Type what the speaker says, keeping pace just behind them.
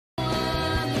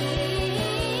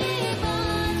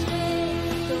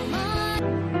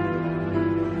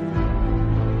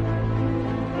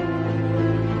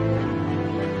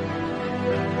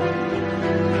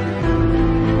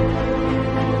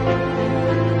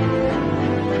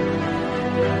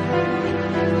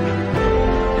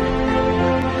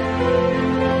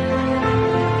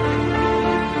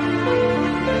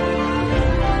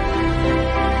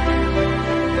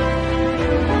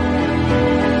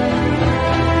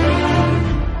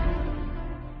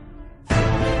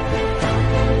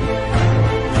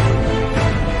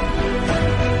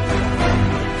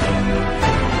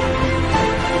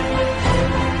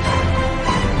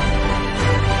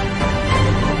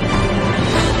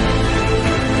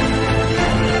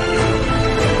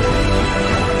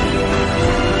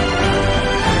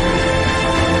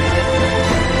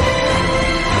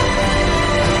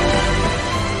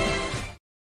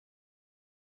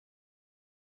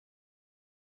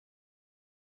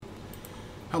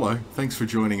Hello, thanks for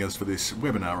joining us for this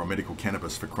webinar on medical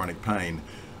cannabis for chronic pain.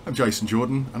 I'm Jason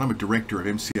Jordan and I'm a director of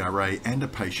MCRA and a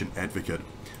patient advocate.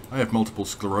 I have multiple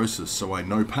sclerosis, so I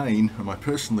know pain, and my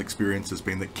personal experience has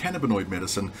been that cannabinoid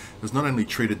medicine has not only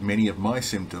treated many of my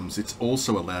symptoms, it's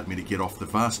also allowed me to get off the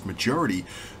vast majority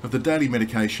of the daily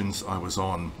medications I was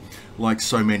on. Like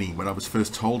so many, when I was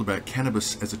first told about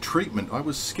cannabis as a treatment, I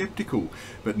was skeptical,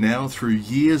 but now through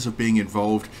years of being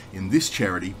involved in this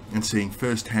charity and seeing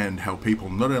firsthand how people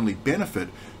not only benefit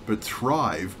but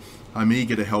thrive, I'm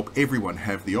eager to help everyone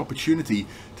have the opportunity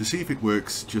to see if it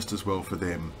works just as well for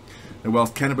them. Now,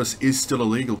 whilst cannabis is still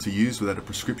illegal to use without a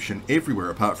prescription everywhere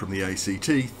apart from the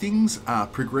ACT, things are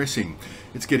progressing.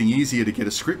 It's getting easier to get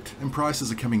a script and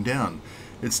prices are coming down.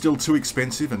 It's still too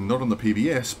expensive and not on the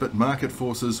PBS, but market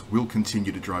forces will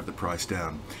continue to drive the price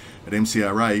down. At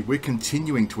MCRA, we're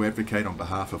continuing to advocate on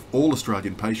behalf of all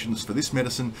Australian patients for this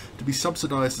medicine to be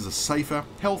subsidised as a safer,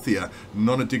 healthier,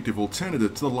 non-addictive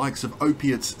alternative to the likes of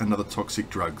opiates and other toxic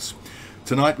drugs.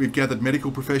 Tonight we've gathered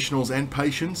medical professionals and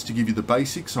patients to give you the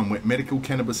basics on what medical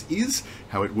cannabis is,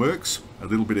 how it works, a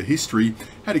little bit of history,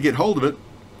 how to get hold of it,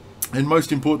 and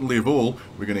most importantly of all,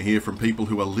 we're going to hear from people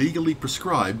who are legally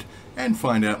prescribed and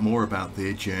find out more about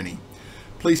their journey.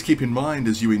 Please keep in mind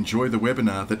as you enjoy the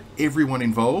webinar that everyone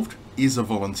involved is a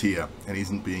volunteer and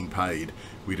isn't being paid.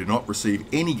 We do not receive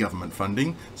any government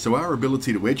funding, so our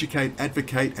ability to educate,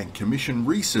 advocate and commission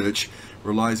research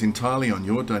relies entirely on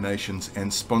your donations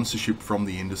and sponsorship from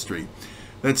the industry.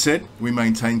 That said, we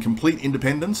maintain complete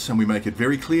independence and we make it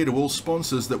very clear to all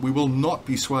sponsors that we will not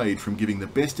be swayed from giving the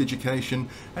best education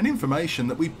and information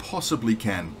that we possibly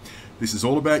can. This is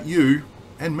all about you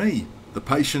and me, the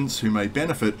patients who may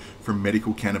benefit from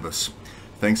medical cannabis.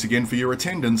 Thanks again for your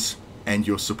attendance and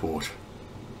your support.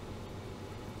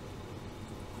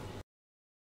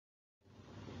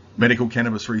 Medical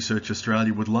Cannabis Research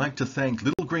Australia would like to thank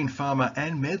Little Green Pharma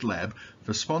and MedLab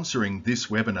for sponsoring this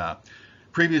webinar.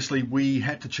 Previously, we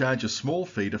had to charge a small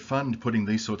fee to fund putting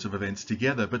these sorts of events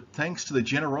together, but thanks to the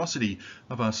generosity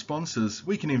of our sponsors,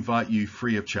 we can invite you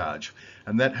free of charge.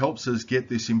 And that helps us get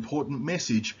this important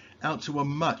message out to a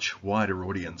much wider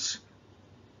audience.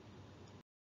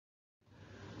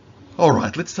 All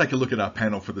right, let's take a look at our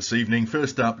panel for this evening.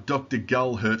 First up, Dr.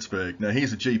 Gull Herzberg. Now,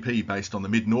 he's a GP based on the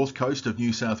mid-north coast of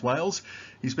New South Wales.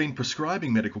 He's been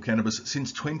prescribing medical cannabis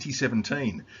since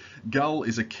 2017. Gull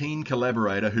is a keen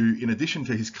collaborator who, in addition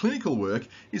to his clinical work,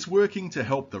 is working to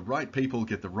help the right people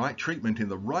get the right treatment in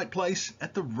the right place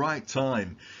at the right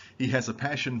time. He has a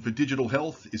passion for digital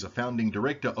health, is a founding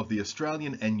director of the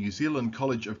Australian and New Zealand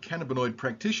College of Cannabinoid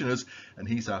Practitioners, and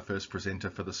he's our first presenter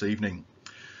for this evening.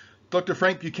 Dr.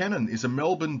 Frank Buchanan is a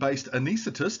Melbourne-based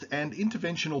anaesthetist and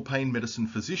interventional pain medicine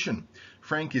physician.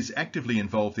 Frank is actively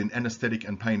involved in anaesthetic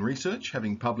and pain research,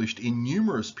 having published in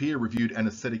numerous peer-reviewed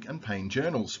anaesthetic and pain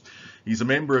journals. He's a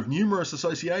member of numerous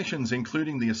associations,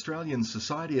 including the Australian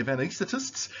Society of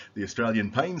Anaesthetists, the Australian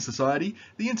Pain Society,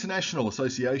 the International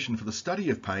Association for the Study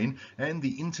of Pain, and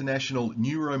the International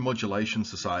Neuromodulation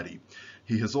Society.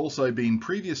 He has also been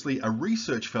previously a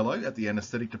research fellow at the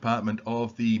anaesthetic department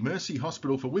of the Mercy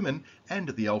Hospital for Women and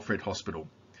at the Alfred Hospital.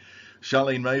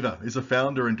 Sharlene Mavor is a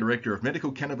founder and director of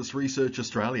Medical Cannabis Research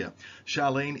Australia.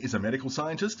 Sharlene is a medical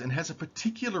scientist and has a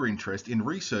particular interest in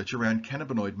research around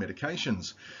cannabinoid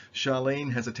medications.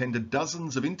 Sharlene has attended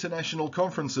dozens of international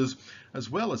conferences, as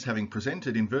well as having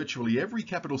presented in virtually every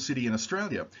capital city in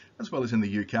Australia, as well as in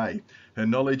the UK. Her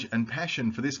knowledge and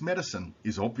passion for this medicine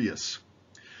is obvious.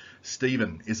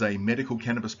 Stephen is a medical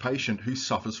cannabis patient who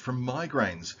suffers from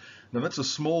migraines. Now, that's a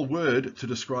small word to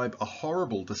describe a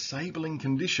horrible, disabling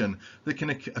condition that can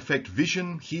affect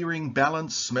vision, hearing,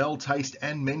 balance, smell, taste,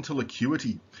 and mental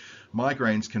acuity.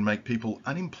 Migraines can make people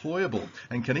unemployable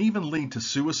and can even lead to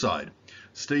suicide.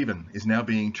 Stephen is now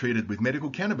being treated with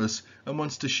medical cannabis and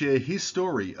wants to share his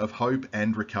story of hope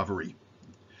and recovery.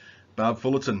 Barb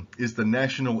Fullerton is the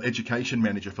National Education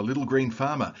Manager for Little Green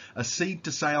Pharma, a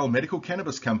seed-to-sale medical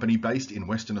cannabis company based in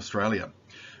Western Australia.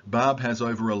 Barb has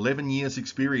over 11 years'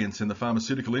 experience in the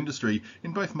pharmaceutical industry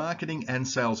in both marketing and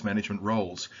sales management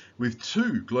roles, with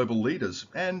 2 global leaders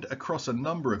and across a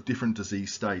number of different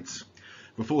disease states.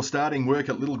 Before starting work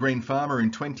at Little Green Pharma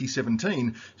in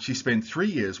 2017, she spent 3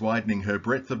 years widening her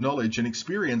breadth of knowledge and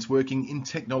experience working in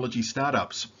technology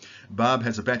startups. Barb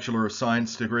has a Bachelor of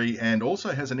Science degree and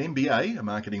also has an MBA, a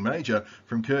marketing major,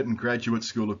 from Curtin Graduate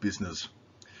School of Business.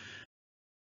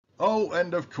 Oh,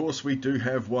 and of course we do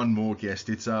have one more guest.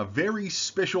 It's our very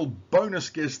special bonus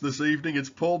guest this evening.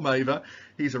 It's Paul Mavor.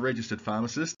 He's a registered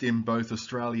pharmacist in both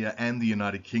Australia and the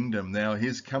United Kingdom. Now,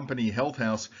 his company Health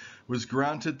House was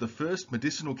granted the first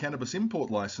medicinal cannabis import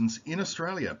license in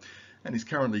Australia. and is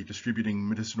currently distributing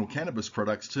medicinal cannabis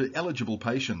products to eligible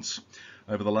patients.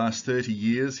 Over the last 30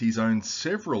 years, he's owned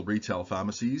several retail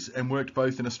pharmacies and worked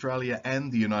both in Australia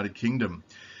and the United Kingdom.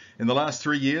 In the last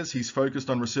 3 years, he's focused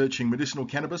on researching medicinal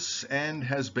cannabis and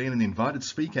has been an invited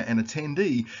speaker and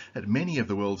attendee at many of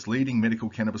the world's leading medical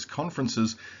cannabis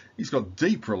conferences. He's got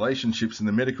deep relationships in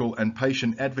the medical and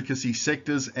patient advocacy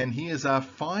sectors, and he is our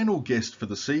final guest for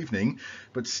this evening.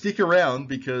 But stick around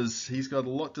because he's got a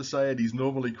lot to say and he's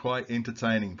normally quite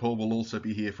entertaining. Paul will also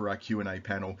be here for our Q&A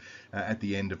panel at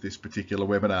the end of this particular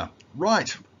webinar.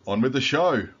 Right, on with the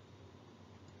show.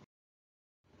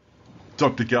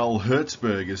 Dr. Gull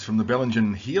Herzberg is from the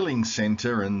Bellingen Healing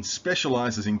Centre and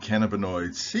specialises in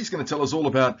cannabinoids. He's going to tell us all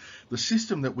about the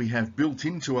system that we have built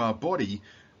into our body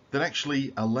that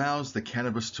actually allows the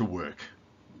cannabis to work.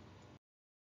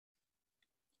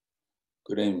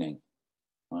 Good evening.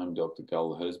 I'm Dr.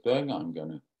 Gull Herzberg. I'm going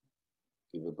to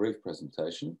give a brief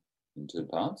presentation in 2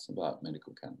 parts about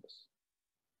medical cannabis.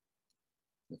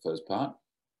 The first part,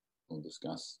 we'll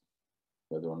discuss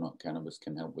whether or not cannabis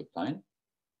can help with pain.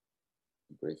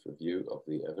 A brief review of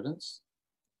the evidence.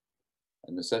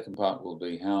 And the second part will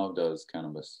be how does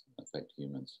cannabis affect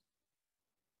humans?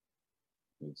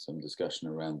 With some discussion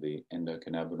around the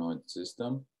endocannabinoid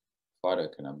system,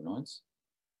 phytocannabinoids,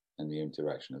 and the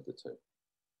interaction of the two.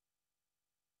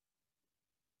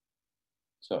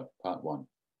 So, part 1.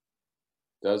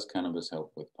 Does cannabis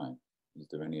help with pain? Is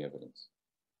there any evidence?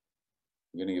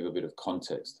 We're going to give a bit of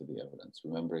context to the evidence,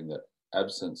 remembering that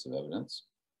absence of evidence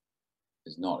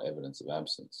is not evidence of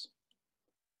absence.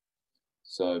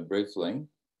 So briefly,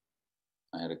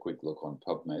 I had a quick look on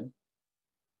PubMed,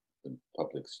 the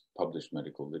published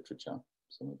medical literature.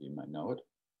 Some of you may know it.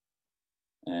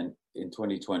 And in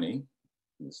 2020,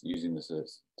 using the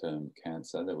term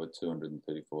cancer, there were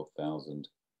 234,000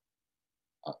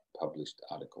 published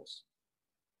articles.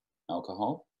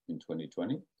 Alcohol in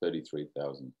 2020,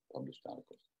 33,000 published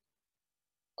articles.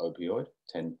 Opioid,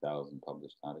 10,000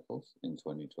 published articles in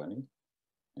 2020.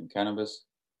 And cannabis,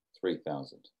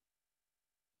 3,000.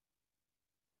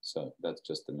 So that's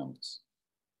just the numbers.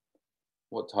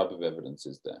 What type of evidence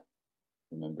is there?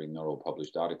 Remembering not all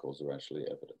published articles are actually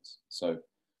evidence. So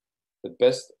the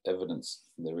best evidence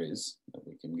there is that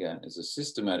we can get is a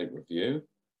systematic review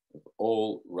of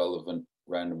all relevant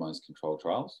randomized control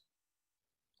trials.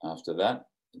 After that,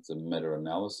 it's a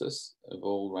meta-analysis of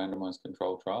all randomized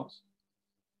control trials.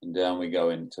 And down we go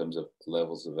in terms of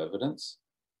levels of evidence.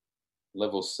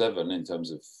 Level 7, in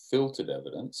terms of filtered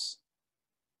evidence,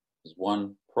 is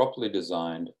one properly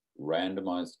designed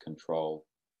randomized control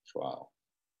trial.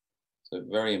 So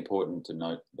very important to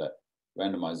note that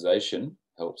randomization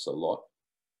helps a lot,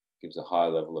 gives a higher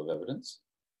level of evidence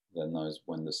than those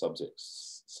when the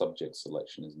subject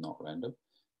selection is not random.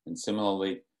 And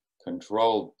similarly,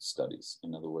 controlled studies,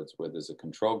 in other words, where there's a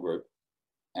control group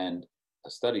and a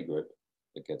study group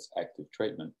that gets active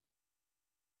treatment,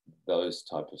 those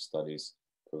type of studies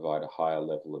provide a higher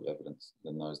level of evidence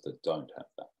than those that don't have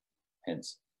that,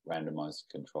 hence randomized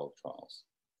controlled trials.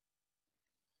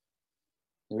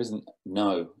 There isn't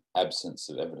no absence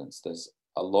of evidence. There's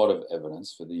a lot of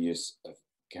evidence for the use of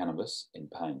cannabis in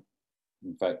pain.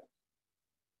 In fact,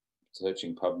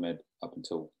 searching PubMed up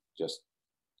until just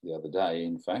the other day,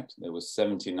 in fact, there were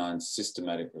 79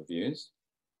 systematic reviews,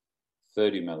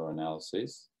 30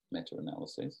 meta-analyses,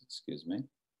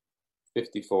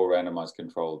 54 randomized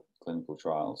controlled clinical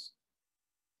trials,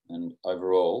 and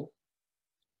overall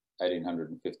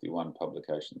 1,851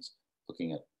 publications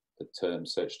looking at the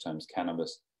search terms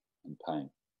cannabis and pain.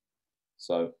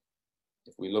 So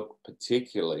if we look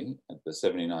particularly at the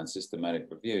 79 systematic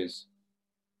reviews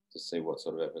to see what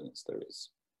sort of evidence there is.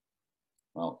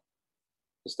 Well,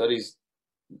 the studies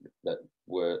that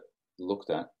were looked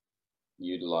at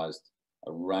utilized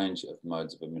a range of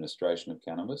modes of administration of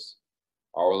cannabis: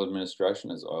 oral administration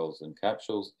as oils and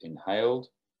capsules, inhaled,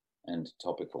 and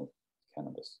topical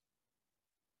cannabis.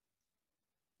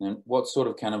 And what sort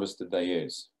of cannabis did they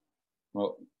use?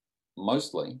 Well,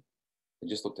 mostly they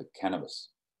just looked at cannabis.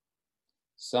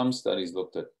 Some studies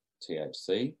looked at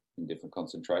THC in different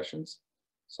concentrations.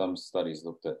 Some studies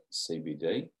looked at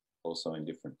CBD, also in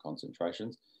different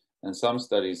concentrations. And some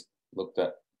studies looked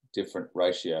at different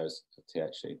ratios of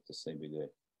THC to CBD.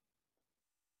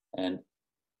 And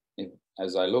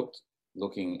as I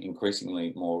looking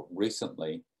increasingly more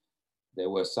recently, there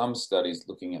were some studies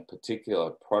looking at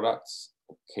particular products,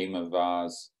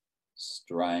 chemovars,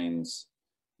 strains,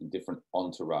 in different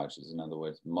entourages. In other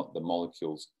words, the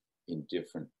molecules in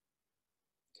different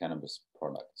cannabis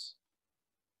products.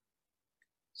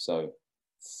 So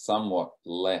somewhat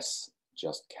less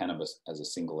just cannabis as a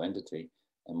single entity,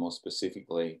 and more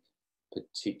specifically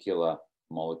particular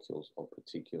molecules or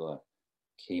particular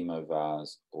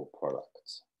chemovars or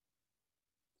products.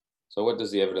 So what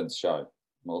does the evidence show?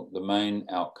 Well, the main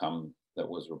outcome that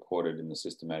was reported in the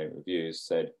systematic reviews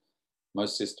said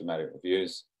most systematic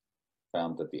reviews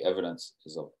found that the evidence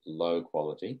is of low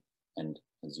quality, and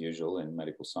as usual in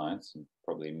medical science, and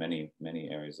probably many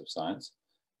areas of science,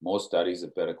 more studies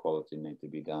of better quality need to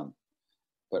be done.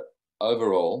 But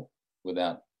overall,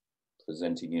 without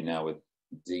presenting you now with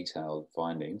detailed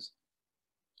findings,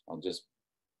 I'll just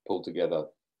pull together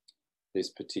this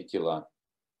particular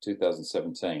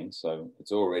 2017, so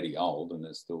it's already old and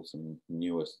there's still some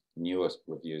newest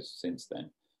reviews since then,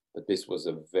 but this was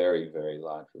a very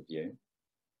large review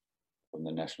from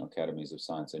the National Academies of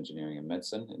Science, Engineering and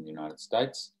Medicine in the United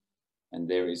States, and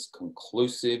there is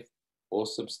conclusive or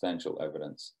substantial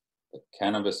evidence that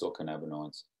cannabis or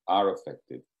cannabinoids are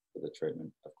effective for the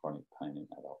treatment of chronic pain in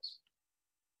adults.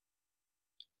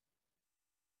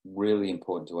 Really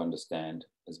important to understand,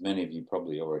 as many of you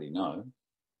probably already know,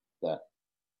 that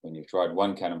when you've tried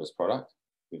one cannabis product,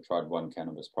 you've tried one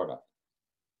cannabis product.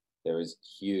 There is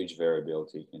huge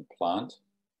variability in plant,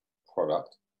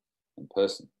 product, and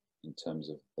person in terms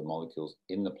of the molecules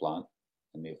in the plant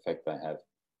and the effect they have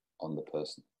on the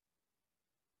person.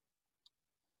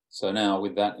 So now,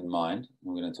 with that in mind,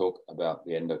 I'm going to talk about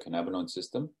the endocannabinoid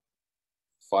system,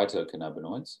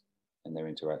 phytocannabinoids, and their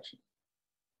interaction.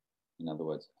 In other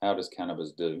words, how does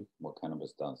cannabis do what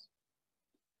cannabis does?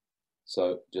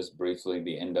 So just briefly,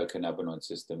 the endocannabinoid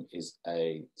system is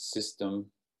a system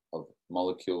of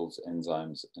molecules,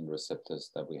 enzymes, and receptors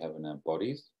that we have in our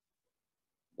bodies,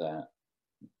 that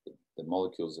the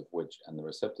molecules of which and the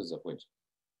receptors of which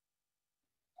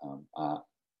are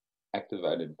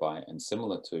activated by and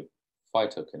similar to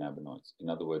phytocannabinoids. In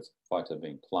other words, phyto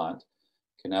being plant,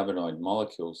 cannabinoid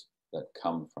molecules that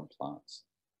come from plants.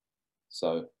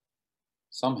 So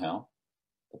somehow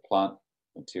the plant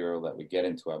material that we get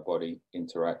into our body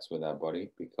interacts with our body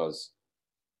because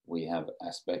we have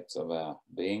aspects of our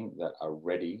being that are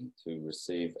ready to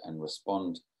receive and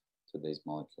respond to these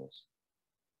molecules.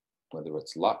 Whether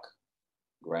it's luck,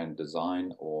 grand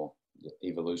design, or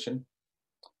evolution,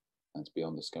 that's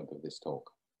beyond the scope of this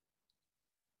talk.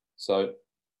 So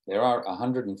there are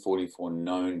 144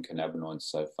 known cannabinoids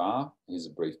so far. Here's a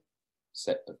brief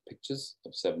set of pictures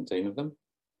of 17 of them.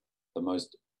 The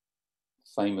most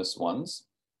famous ones,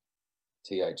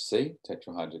 THC,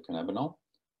 tetrahydrocannabinol,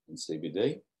 and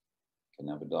CBD,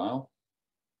 cannabidiol,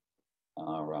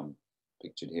 are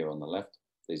pictured here on the left.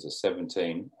 These are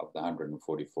 17 of the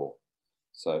 144,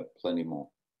 so plenty more.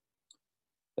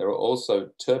 There are also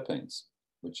terpenes,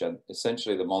 which are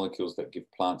essentially the molecules that give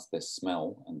plants their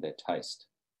smell and their taste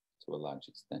to a large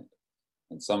extent.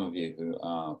 And some of you who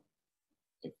are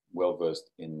well-versed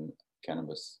in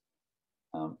cannabis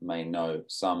may know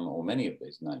some or many of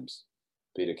these names.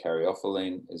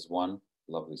 Beta-caryophyllene is one,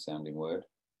 lovely sounding word.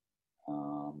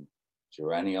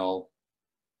 Geraniol,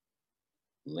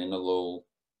 linalool,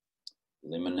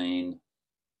 limonene,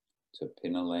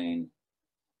 terpinolene.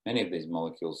 Many of these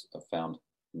molecules are found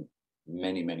in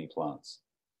many plants.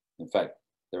 In fact,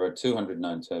 there are 200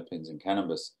 known terpenes in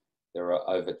cannabis. There are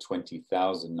over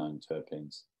 20,000 known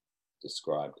terpenes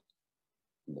described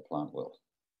in the plant world.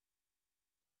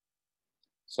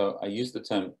 So I used the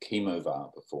term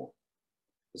chemovar before.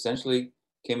 Essentially,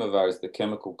 chemovar is the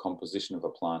chemical composition of a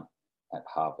plant at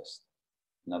harvest.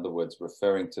 In other words,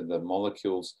 referring to the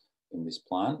molecules in this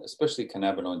plant, especially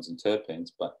cannabinoids and terpenes,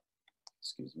 but,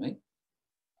 excuse me,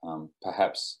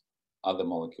 perhaps other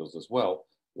molecules as well,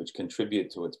 which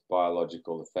contribute to its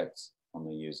biological effects on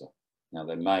the user. Now,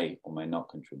 they may or may not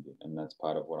contribute, and that's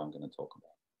part of what I'm going to talk about.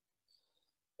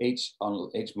 Each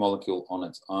molecule on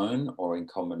its own or in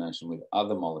combination with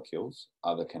other molecules,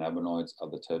 other cannabinoids,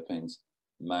 other terpenes,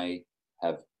 may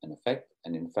have an effect.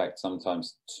 And in fact,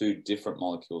 sometimes two different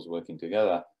molecules working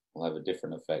together will have a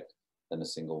different effect than a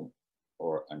single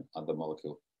or an other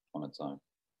molecule on its own.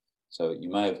 So you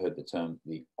may have heard the term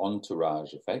the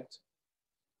entourage effect.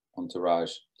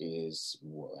 Entourage is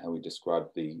how we describe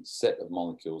the set of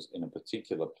molecules in a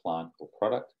particular plant or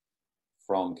product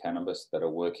from cannabis that are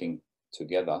working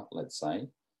together, let's say,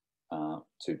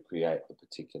 to create a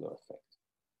particular effect.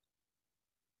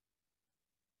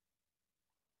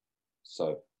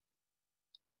 So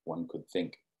one could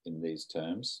think in these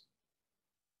terms.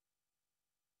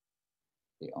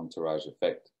 The entourage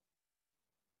effect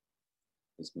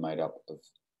is made up of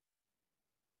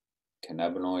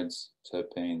cannabinoids,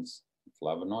 terpenes,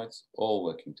 flavonoids, all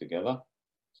working together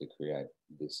to create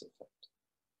this effect.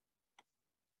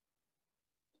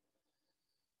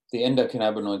 The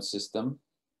endocannabinoid system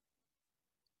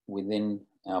within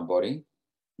our body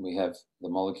we have the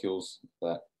molecules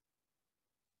that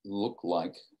look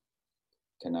like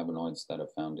cannabinoids that are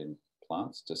found in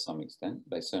plants to some extent.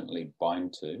 They certainly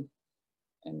bind to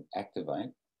and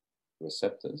activate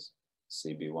receptors,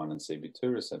 CB1 and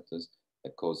CB2 receptors,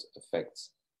 that cause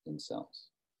effects in cells.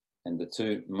 And the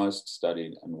two most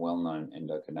studied and well-known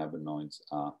endocannabinoids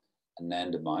are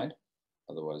anandamide,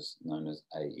 otherwise known as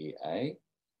AEA,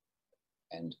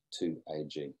 and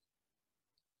 2-AG.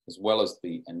 As well as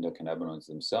the endocannabinoids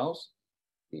themselves,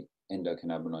 the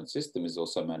endocannabinoid system is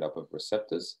also made up of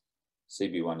receptors.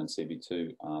 CB1 and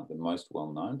CB2 are the most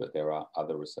well-known, but there are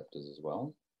other receptors as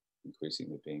well,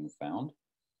 increasingly being found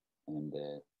and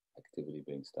their activity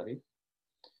being studied.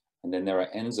 And then there are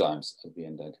enzymes of the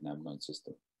endocannabinoid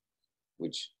system,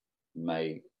 which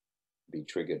may be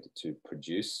triggered to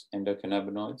produce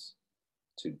endocannabinoids,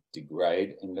 to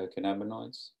degrade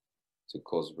endocannabinoids, to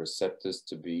cause receptors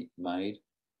to be made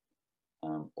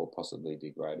or possibly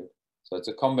degraded. So it's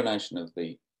a combination of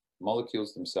the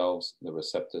molecules themselves, the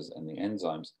receptors and the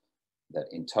enzymes that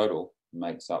in total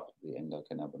makes up the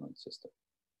endocannabinoid system.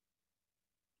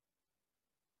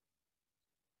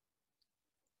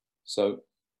 So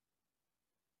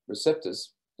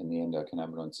receptors in the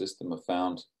endocannabinoid system are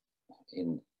found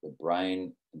in the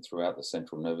brain and throughout the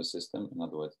central nervous system, in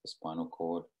other words, the spinal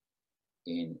cord,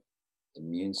 in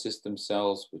immune system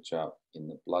cells, which are in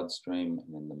the bloodstream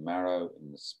and in the marrow,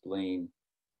 in the spleen.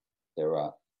 There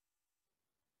are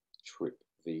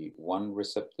TRPV1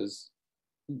 receptors,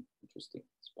 interesting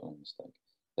spelling mistake,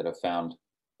 that are found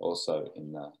also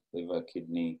in the liver,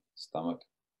 kidney, stomach.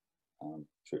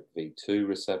 TRPV2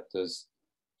 receptors,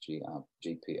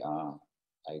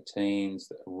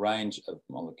 GPR18s, a range of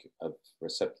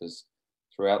receptors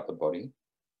throughout the body,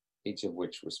 each of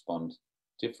which respond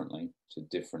differently to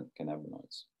different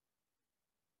cannabinoids.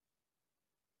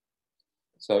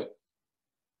 So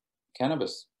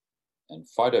cannabis and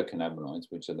phytocannabinoids,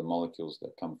 which are the molecules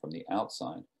that come from the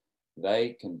outside,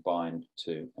 they can bind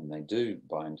to, and they do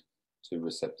bind to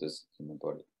receptors in the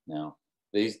body. Now,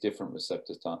 these different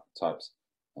receptor types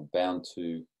are bound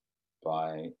to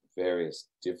by various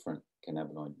different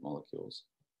cannabinoid molecules.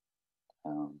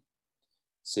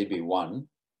 CB1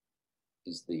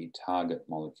 is the target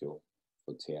molecule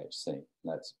for THC.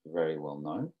 That's very well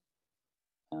known.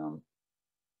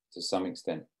 To some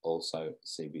extent, also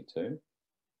CB2.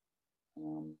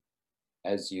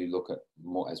 As we look at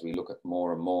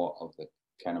more and more of the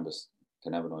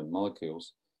cannabinoid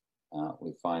molecules,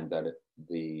 we find that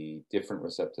the different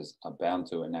receptors are bound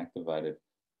to and activated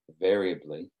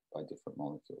variably by different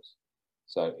molecules.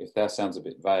 So if that sounds a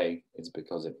bit vague, it's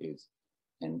because it is.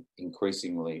 And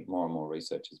increasingly, more and more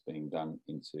research is being done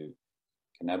into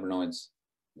cannabinoids,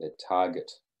 their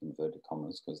target, inverted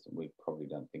commas, because we probably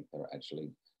don't think they're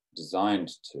actually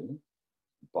designed to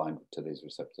bind to these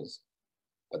receptors,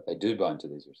 but they do bind to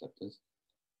these receptors,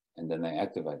 and then they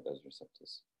activate those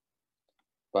receptors.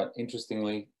 But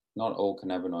interestingly, not all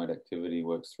cannabinoid activity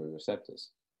works through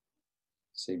receptors.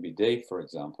 CBD, for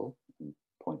example, and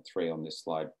point 3 on this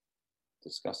slide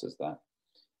discusses that,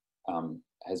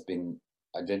 has been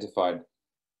identified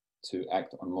to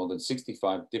act on more than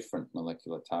 65 different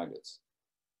molecular targets,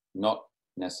 not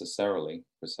necessarily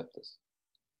receptors.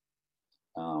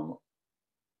 A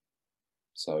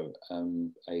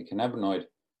cannabinoid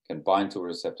can bind to a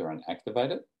receptor and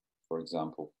activate it, for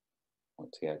example,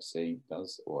 what THC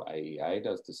does or AEA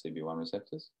does to CB1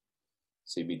 receptors.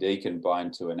 CBD can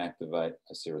bind to and activate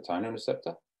a serotonin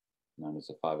receptor, known as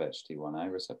a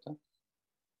 5-HT1A receptor.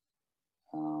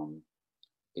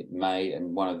 It may,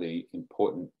 and one of the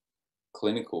important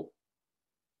clinical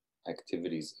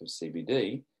activities of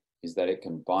CBD is that it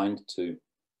can bind to,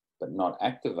 but not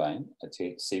activate, a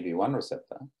CB1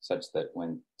 receptor, such that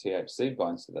when THC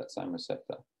binds to that same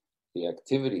receptor, the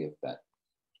activity of that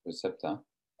receptor,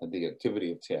 the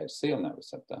activity of THC on that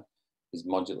receptor is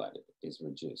modulated, is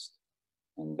reduced.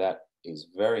 And that is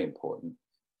very important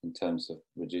in terms of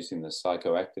reducing the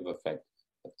psychoactive effect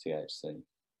of THC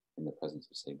in the presence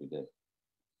of CBD.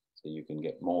 So you can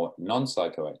get more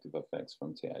non-psychoactive effects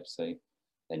from THC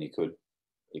than you could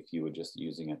if you were just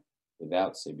using it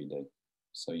without CBD.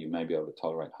 So you may be able to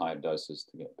tolerate higher doses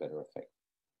to get better effect.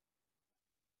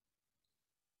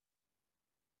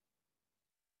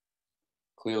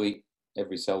 Clearly,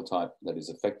 every cell type that is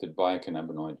affected by a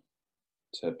cannabinoid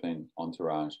terpene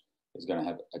entourage is going to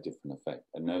have a different effect.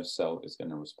 A nerve cell is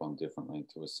going to respond differently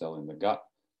to a cell in the gut,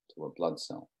 to a blood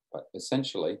cell. But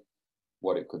essentially,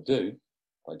 what it could do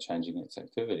by changing its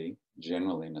activity,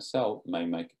 generally in a cell, may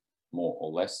make more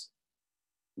or less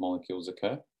molecules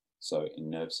occur. So in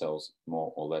nerve cells,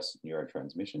 more or less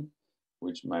neurotransmission,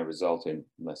 which may result in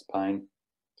less pain,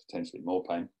 potentially more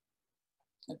pain.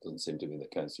 That doesn't seem to be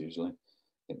the case usually.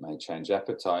 It may change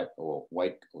appetite or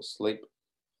wake or sleep.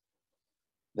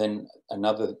 Then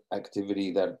another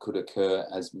activity that could occur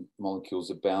as molecules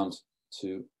are bound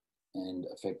to and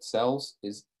affect cells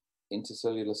is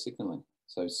intercellular signaling.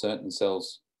 So certain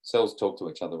cells talk to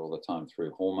each other all the time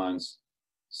through hormones,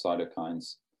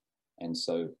 cytokines. And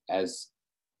so as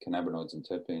cannabinoids and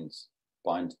terpenes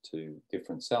bind to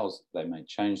different cells, they may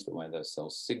change the way those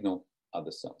cells signal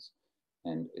other cells.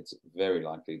 And it's very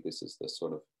likely this is the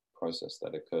sort of process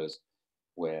that occurs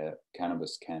where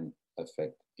cannabis can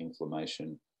affect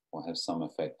inflammation or have some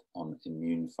effect on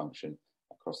immune function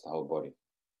across the whole body,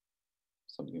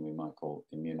 something we might call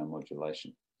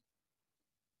immunomodulation.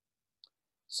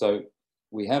 So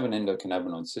we have an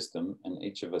endocannabinoid system, and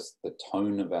each of us, the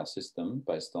tone of our system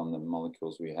based on the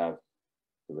molecules we have,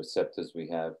 the receptors we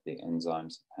have, the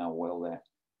enzymes, how well they're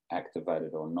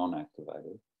activated or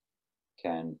non-activated,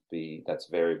 can be, that's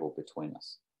variable between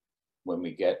us. When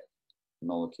we get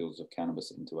molecules of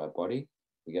cannabis into our body,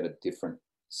 we get a different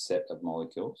set of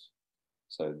molecules.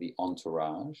 So the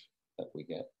entourage that we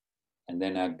get, and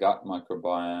then our gut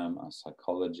microbiome, our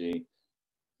psychology,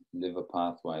 liver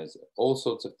pathways, all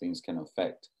sorts of things can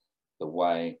affect the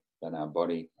way that our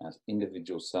body, our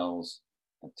individual cells,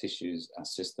 our tissues, our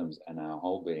systems, and our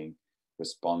whole being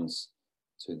responds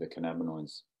to the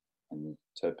cannabinoids and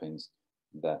terpenes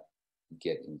that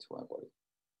get into our body.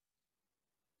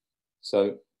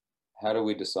 So how do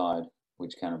we decide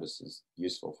which cannabis is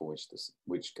useful for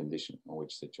which condition or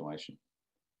which situation?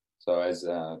 So as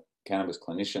a cannabis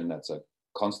clinician, that's a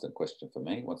constant question for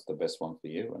me. What's the best one for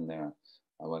you? And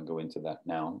I won't go into that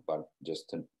now, but just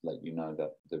to let you know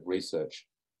that the research,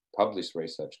 published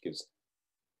research, gives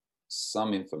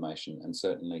some information and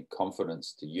certainly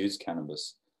confidence to use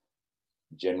cannabis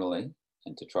generally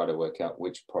and to try to work out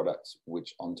which products,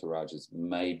 which entourages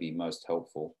may be most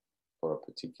helpful for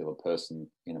a particular person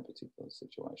in a particular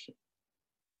situation.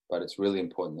 But it's really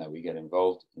important that we get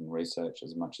involved in research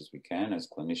as much as we can, as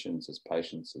clinicians, as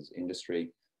patients, as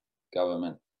industry,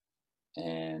 government,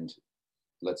 and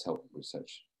let's help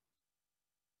research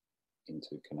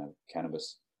into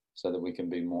cannabis so that we can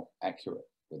be more accurate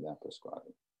with our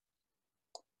prescribing.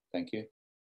 Thank you.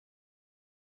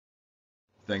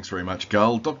 Thanks very much,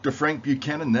 Gull. Dr. Frank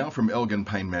Buchanan now from Elgin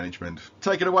Pain Management.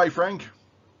 Take it away, Frank.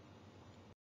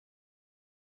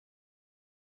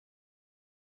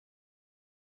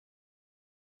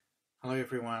 Hello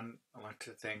everyone, I'd like to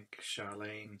thank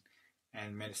Sharlene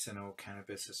and Medicinal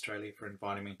Cannabis Australia for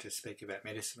inviting me to speak about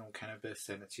medicinal cannabis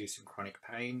and its use in chronic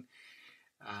pain.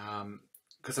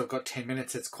 Because I've got 10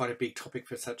 minutes, it's quite a big topic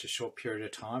for such a short period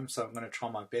of time, so I'm going to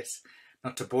try my best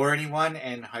not to bore anyone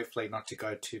and hopefully not to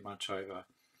go too much over.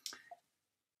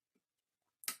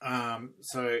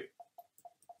 So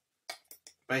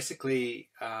basically,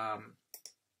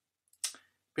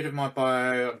 bit of my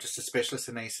bio, I'm just a specialist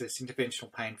anaesthetist,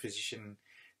 interventional pain physician,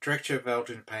 director of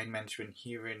Elgin Pain Management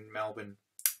here in Melbourne,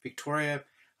 Victoria.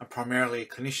 I'm primarily a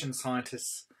clinician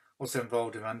scientist, also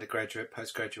involved in undergraduate,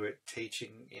 postgraduate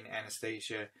teaching in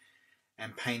anaesthesia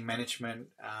and pain management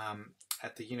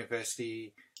at the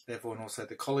university level and also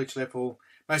the college level.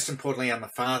 Most importantly, I'm a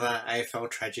father, AFL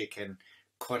tragic, and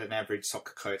quite an average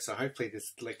soccer coach. So hopefully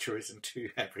this lecture isn't too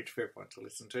average for everyone to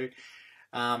listen to.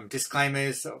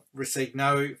 Disclaimers: I've received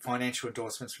no financial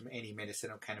endorsements from any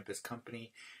medicinal cannabis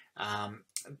company.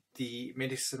 The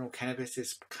medicinal cannabis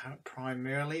is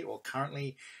primarily or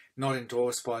currently not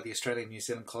endorsed by the Australian New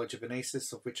Zealand College of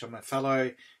Anaesthetists, of which I'm a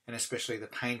fellow, and especially the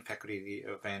pain faculty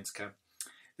of ANZCA.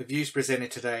 The views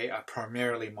presented today are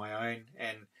primarily my own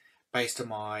and based on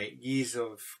my years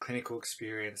of clinical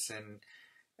experience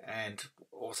and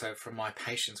also from my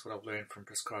patients, what I've learned from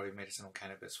prescribing medicinal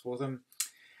cannabis for them.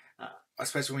 I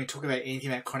suppose when we talk about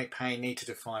anything about chronic pain, need to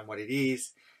define what it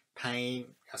is.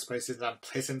 Pain, I suppose, is an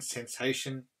unpleasant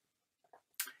sensation,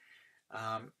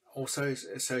 also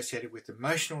associated with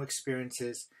emotional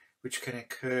experiences which can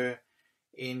occur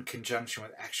in conjunction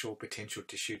with actual potential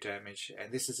tissue damage.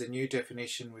 And this is a new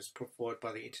definition, was put forward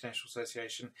by the International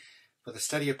Association for the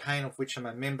Study of Pain, of which I'm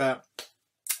a member,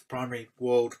 Primary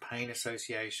World Pain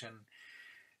Association.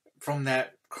 From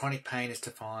that, chronic pain is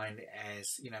defined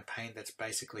as, pain that's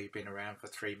basically been around for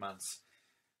 3 months.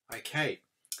 Okay,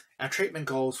 our treatment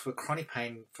goals for chronic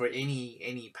pain for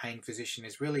any pain physician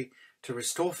is really to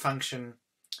restore function,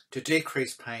 to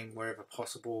decrease pain wherever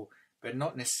possible, but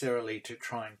not necessarily to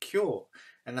try and cure.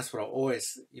 And that's what I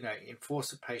always,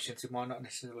 enforce with patients who might not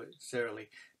necessarily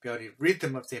be able to rid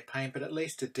them of their pain, but at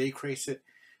least to decrease it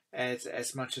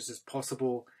as much as is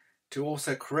possible, to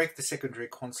also correct the secondary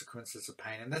consequences of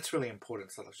pain. And that's really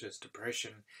important, such as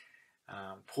depression,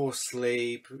 poor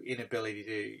sleep, inability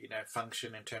to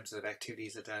function in terms of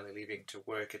activities of daily living, to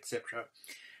work, etc.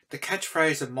 The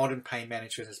catchphrase of modern pain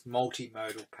management is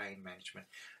multimodal pain management.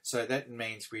 So that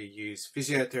means we use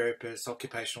physiotherapists,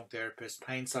 occupational therapists,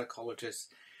 pain psychologists,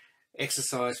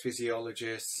 exercise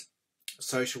physiologists,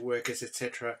 social workers,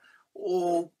 etc.,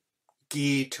 all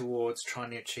geared towards trying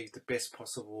to achieve the best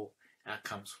possible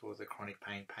outcomes for the chronic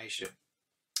pain patient.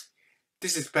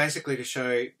 This is basically to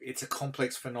show it's a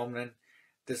complex phenomenon.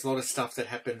 There's a lot of stuff that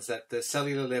happens at the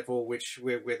cellular level, where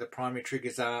the primary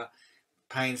triggers are.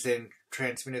 Pain's then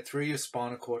transmitted through your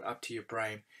spinal cord up to your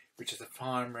brain, which is the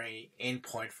primary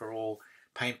endpoint for all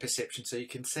pain perception. So you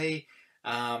can see,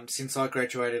 since I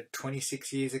graduated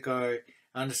 26 years ago,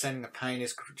 understanding of pain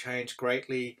has changed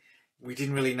greatly. We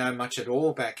didn't really know much at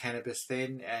all about cannabis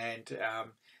then, and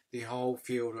the whole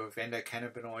field of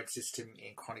endocannabinoid system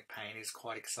in chronic pain is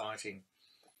quite exciting.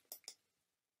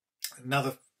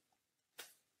 Another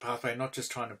pathway, not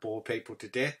just trying to bore people to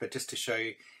death, but just to show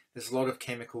you there's a lot of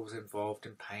chemicals involved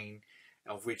in pain,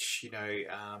 of which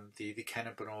the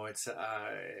cannabinoids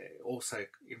are also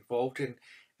involved in,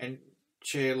 and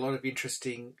share a lot of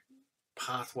interesting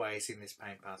pathways in this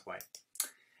pain pathway.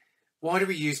 Why do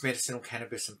we use medicinal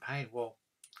cannabis in pain? Well,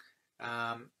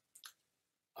 I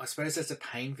suppose as a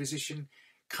pain physician,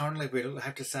 currently we'll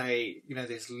have to say,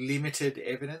 there's limited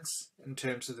evidence in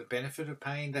terms of the benefit of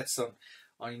pain. That's on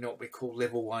what we call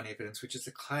level 1 evidence, which is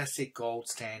the classic gold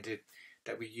standard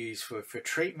that we use for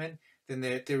treatment. Then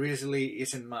there really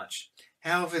isn't much.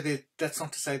 However, that's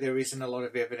not to say there isn't a lot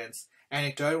of evidence,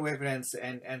 anecdotal evidence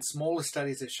and smaller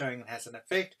studies that showing it has an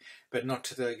effect, but not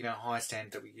to the high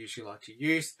standard that we usually like to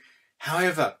use.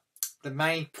 However, the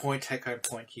main point, take-home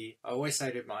point here, I always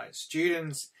say to my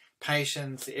students,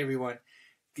 patients, everyone,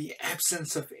 the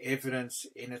absence of evidence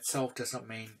in itself does not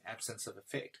mean absence of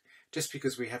effect. Just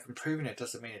because we haven't proven it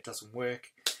doesn't mean it doesn't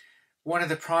work. One of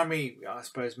the primary, I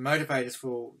suppose, motivators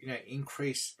for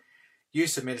increased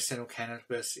use of medicinal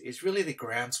cannabis is really the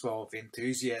groundswell of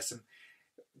enthusiasm,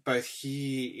 both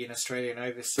here in Australia and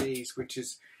overseas, which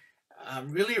is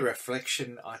really a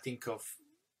reflection, I think, of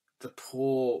the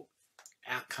poor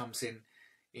outcomes in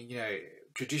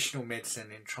traditional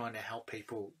medicine in trying to help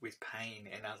people with pain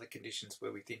and other conditions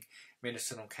where we think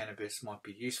medicinal cannabis might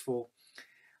be useful.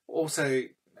 Also,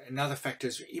 another factor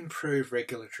is improved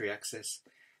regulatory access.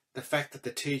 The fact that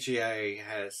the TGA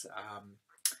has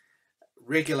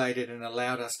regulated and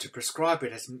allowed us to prescribe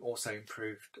it has also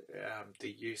improved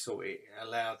the use, or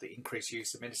allowed the increased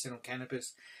use of medicinal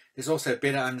cannabis. There's also a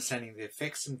better understanding of the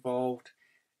effects involved.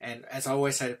 And as I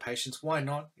always say to patients, why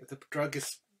not? If the drug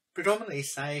is predominantly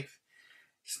safe,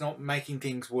 it's not making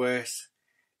things worse,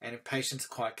 and if patients are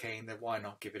quite keen, then why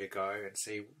not give it a go and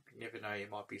see? You never know, you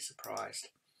might be surprised.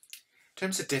 In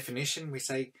terms of definition, we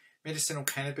say medicinal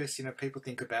cannabis, people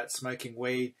think about smoking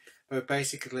weed, but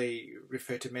basically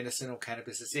refer to medicinal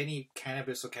cannabis as any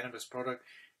cannabis or cannabis product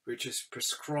which is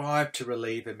prescribed to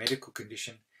relieve a medical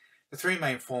condition. The three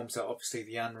main forms are obviously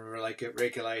the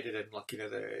unregulated and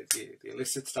the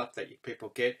illicit stuff that people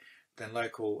get, then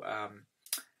local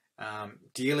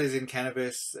dealers in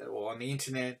cannabis or on the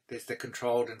internet. There's the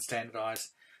controlled and standardized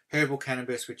herbal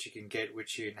cannabis, which you can get,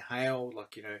 which you inhale,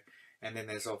 and then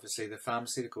there's obviously the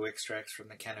pharmaceutical extracts from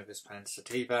the cannabis plant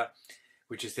sativa,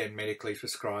 which is then medically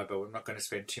prescribed, but we're not going to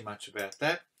spend too much about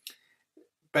that.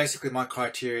 Basically, my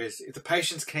criteria is if the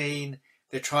patient's keen,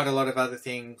 they've tried a lot of other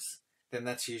things, then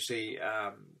that's usually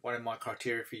one of my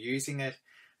criteria for using it,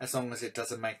 as long as it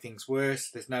doesn't make things worse.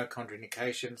 There's no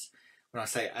contraindications. When I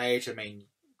say age, I mean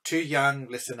too young,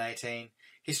 less than 18,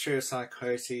 history of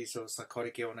psychosis or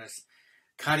psychotic illness,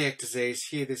 cardiac disease.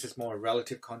 Here, this is more a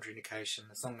relative contraindication.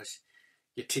 As long as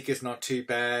your tick is not too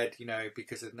bad,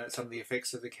 because of some of the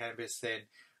effects of the cannabis, then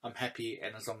I'm happy,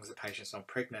 and as long as the patient's not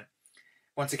pregnant.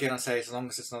 Once again, I say as long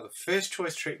as it's not the first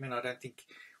choice treatment, I don't think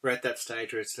we're at that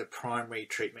stage where it's the primary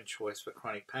treatment choice for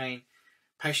chronic pain.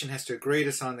 Patient has to agree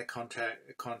to sign the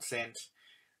consent,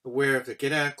 aware of the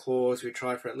get-out clause. We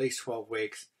try for at least 12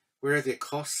 weeks. Where are the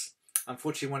costs?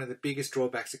 Unfortunately, one of the biggest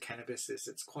drawbacks of cannabis is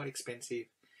it's quite expensive.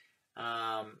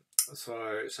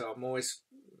 So I'm always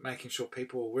making sure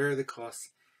people are aware of the costs,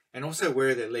 and also aware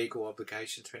of their legal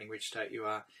obligations, depending which state you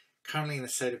are. Currently in the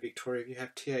state of Victoria, if you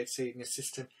have THC in your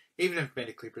system, even if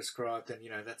medically prescribed, then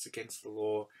that's against the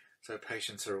law. So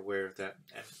patients are aware of that,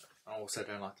 and I also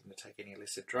don't like them to take any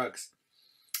illicit drugs.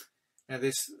 Now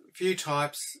there's a few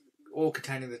types, all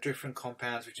containing the different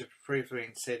compounds, which have previously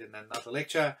been said in another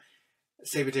lecture.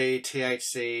 CBD,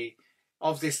 THC.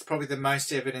 Of this, probably the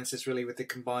most evidence is really with the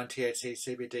combined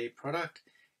THC-CBD product,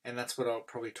 and that's what I'll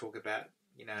probably talk about,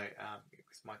 with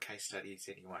my case studies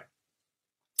anyway.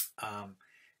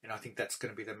 and I think that's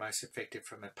going to be the most effective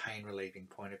from a pain relieving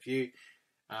point of view.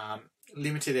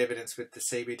 Limited evidence with the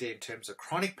CBD in terms of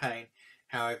chronic pain.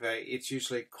 However, it's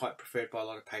usually quite preferred by a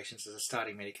lot of patients as a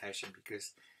starting medication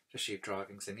because especially if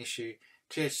driving's an issue.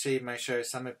 THC may show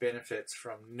some benefits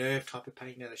from nerve type of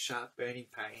pain, the sharp burning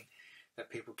pain that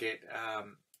people get,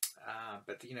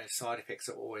 but side effects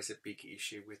are always a big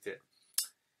issue with it.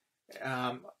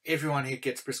 Everyone who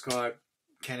gets prescribed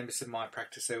cannabis in my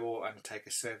practice, they all undertake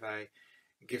a survey.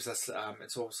 It gives us,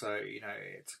 it's also,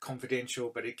 it's confidential,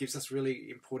 but it gives us really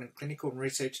important clinical and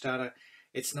research data.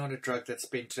 It's not a drug that's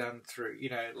been done through,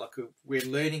 we're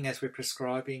learning as we're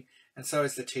prescribing, and so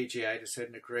is the TGA to a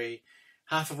certain degree.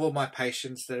 Half of all my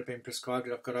patients that have been prescribed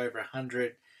it, I've got over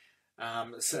 100, are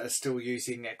still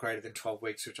using at greater than 12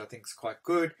 weeks, which I think is quite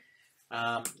good.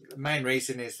 The main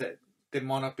reason is that there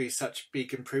might not be such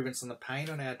big improvements on the pain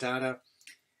on our data,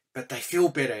 but they feel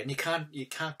better, and you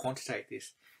can't quantitate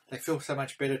this. They feel so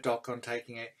much better, doc, on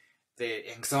taking it. Their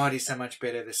anxiety is so much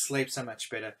better, their sleep so much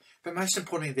better, but most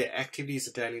importantly, their activities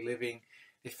of daily living,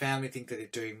 their family think that they're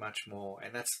doing much more,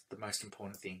 and that's the most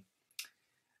important thing.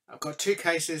 I've got 2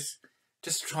 cases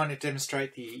just trying to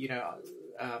demonstrate the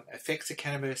effects of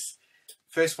cannabis.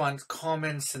 First one,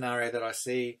 common scenario that I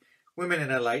see, women in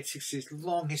their late 60s,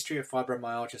 long history of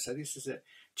fibromyalgia. So this is a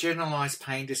generalized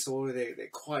pain disorder. They're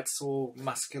quite sore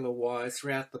muscular-wise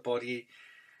throughout the body.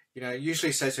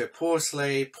 Usually associated with poor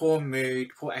sleep, poor mood,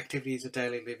 poor activities of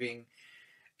daily living.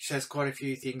 She has quite a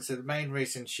few things. So the main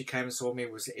reason she came and saw me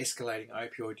was escalating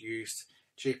opioid use.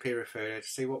 GP referred her to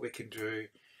see what we can do.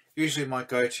 Usually my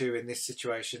go-to in this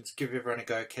situation is give everyone a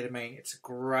go. Ketamine, it's a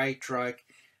great drug.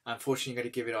 Unfortunately, you've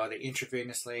got to give it either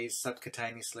intravenously,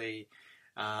 subcutaneously.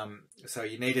 So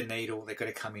you need a needle. They've got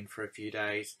to come in for a few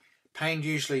days. Pain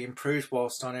usually improves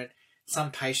whilst on it.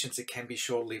 Some patients, it can be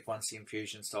short-lived once the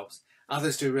infusion stops.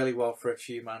 Others do really well for a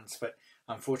few months, but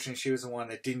unfortunately she was the one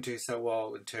that didn't do so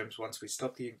well in terms once we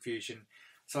stopped the infusion.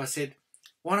 So I said,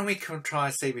 why don't we try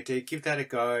CBD, give that a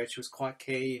go. She was quite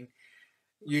keen.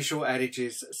 Usual adage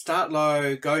is start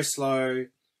low, go slow.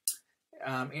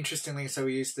 Interestingly, so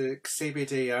we used the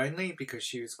CBD only because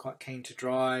she was quite keen to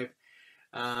drive.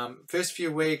 First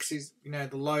few weeks is, the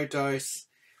low dose.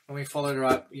 When we followed her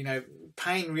up,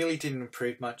 pain really didn't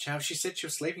improve much. However, she said she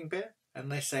was sleeping better and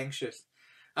less anxious.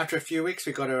 After a few weeks,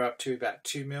 we got her up to about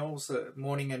 2 mils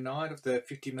morning and night of the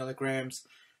 50 milligrams.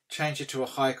 Changed it to a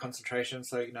higher concentration,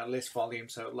 so less volume,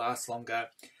 so it lasts longer.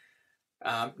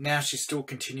 Now she's still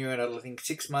continuing at, I think,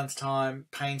 6 months' time.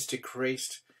 Pain's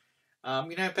decreased.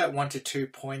 About 1 to 2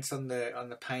 points on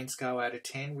the pain scale out of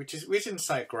 10, which isn't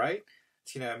so great.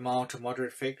 It's mild to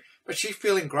moderate effect, but she's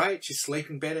feeling great. She's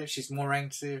sleeping better. She's more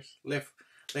anxious,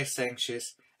 less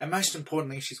anxious, and most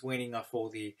importantly, she's weaning off all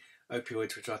the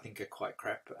opioids, which I think are quite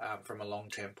crap from a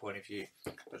long-term point of view.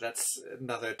 But that's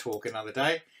another talk another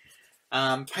day.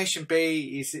 Patient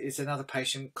B is another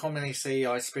patient. Commonly see,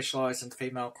 I specialise in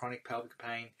female chronic pelvic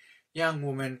pain. Young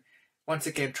woman. Once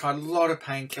again, tried a lot of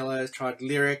painkillers. Tried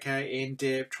Lyrica,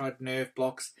 Endeb, tried nerve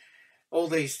blocks. All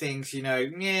these things, they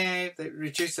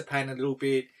reduce the pain a little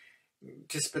bit.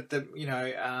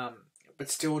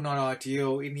 But still not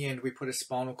ideal. In the end, we put a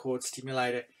spinal cord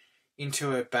stimulator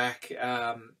into her back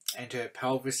and her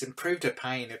pelvis, improved her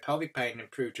pain. Her pelvic pain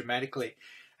improved dramatically.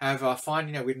 However, I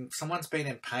find, when someone's been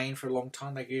in pain for a long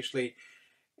time, they usually,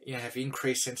 have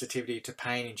increased sensitivity to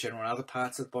pain in general in other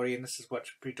parts of the body, and this is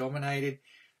what's predominated.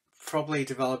 Probably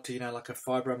developed, like a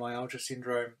fibromyalgia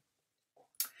syndrome.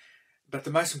 But the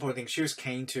most important thing, she was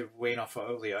keen to wean off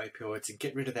all the opioids and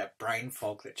get rid of that brain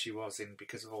fog that she was in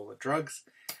because of all the drugs.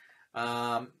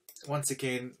 Once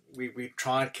again, we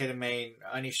tried ketamine,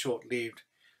 only short-lived.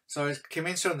 So I was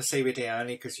convinced on the CBD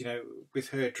only because, with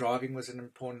her, driving was an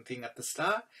important thing at the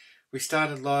start. We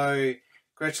started low,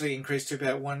 gradually increased to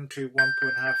about 1 to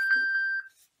 1.5.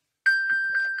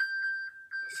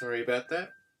 Sorry about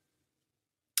that.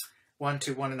 1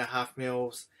 to 1.5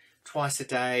 mils twice a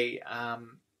day.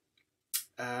 And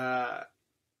that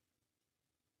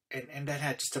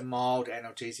had just a mild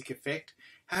analgesic effect.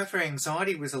 However,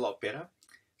 anxiety was a lot better.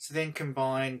 So then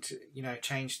combined,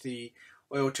 changed the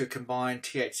oil to combined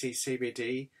THC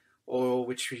CBD oil,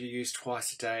 which we used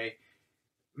twice a day.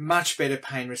 Much better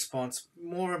pain response.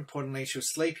 More importantly, she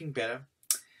was sleeping better,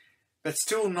 but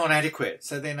still not adequate.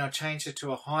 So then I changed it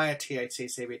to a higher THC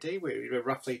CBD, where we were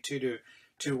roughly 2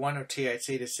 to 1 of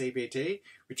THC to CBD,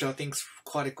 which I think is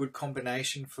quite a good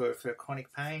combination for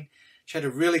chronic pain. She had a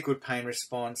really good pain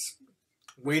response,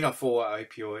 weaned off all her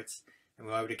opioids, and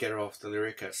we were able to get her off the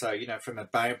Lyrica. So, from a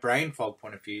brain fog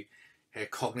point of view, her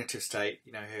cognitive state,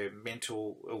 her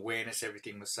mental awareness,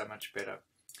 everything was so much better.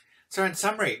 So in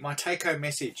summary, my take-home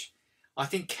message, I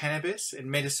think cannabis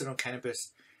and medicinal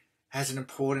cannabis has an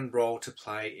important role to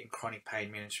play in chronic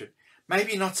pain management.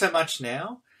 Maybe not so much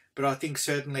now, but I think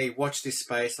certainly watch this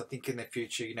space. I think in the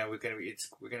future, we're going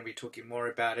to be talking more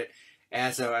about it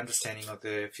as our understanding of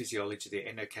the physiology of the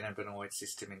endocannabinoid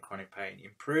system in chronic pain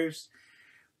improves.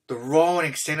 The role and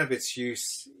extent of its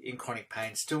use in chronic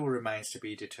pain still remains to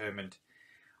be determined.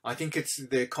 I think it's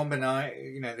the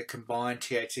combined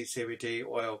THC CBD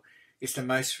oil is the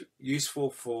most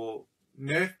useful for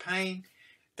nerve pain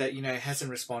that hasn't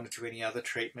responded to any other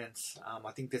treatments.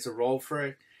 I think there's a role for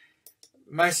it.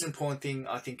 Most important thing,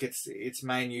 I think its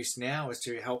main use now is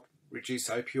to help reduce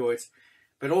opioids,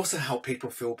 but also help people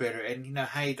feel better. And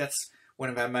hey, that's one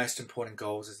of our most important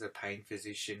goals as a pain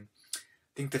physician.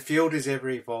 I think the field is ever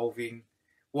evolving.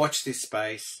 Watch this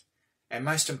space, and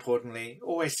most importantly,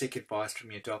 always seek advice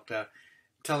from your doctor.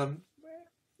 Tell them,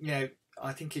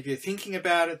 I think if you're thinking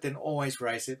about it, then always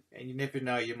raise it, and you never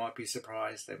know, you might be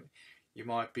surprised, and you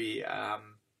might be,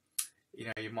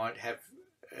 you might have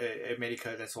a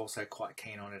medico that's also quite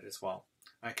keen on it as well.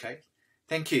 Okay,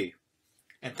 thank you,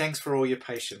 and thanks for all your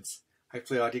patience.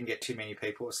 Hopefully I didn't get too many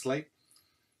people asleep.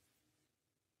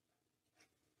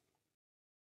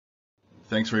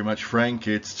 Thanks very much, Frank.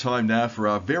 It's time now for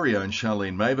our very own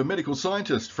Sharlene Mavor, medical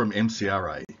scientist from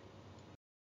MCRA.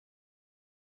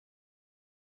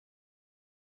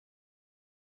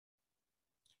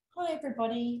 Hi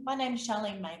everybody, my name is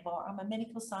Sharlene Mavor. I'm a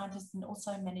medical scientist and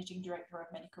also Managing Director of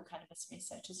Medical Cannabis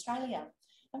Research Australia.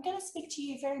 I'm going to speak to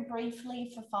you very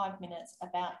briefly for 5 minutes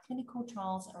about clinical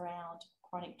trials around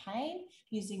chronic pain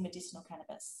using medicinal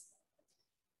cannabis.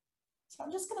 So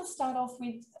I'm just going to start off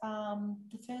with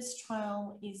the first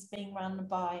trial is being run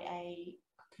by a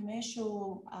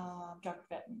commercial drug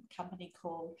development company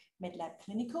called MedLab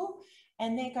Clinical,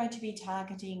 and they're going to be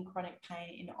targeting chronic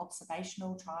pain in an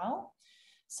observational trial.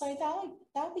 So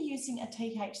they'll be using a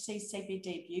THC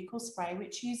CBD buccal spray,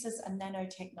 which uses a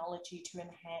nanotechnology to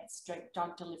enhance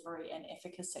drug delivery and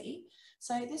efficacy.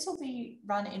 So this will be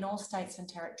run in all states and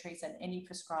territories, and any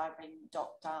prescribing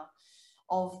doctor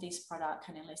of this product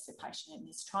can enlist a patient in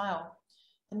this trial.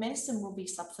 The medicine will be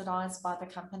subsidised by the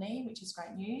company, which is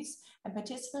great news, and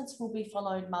participants will be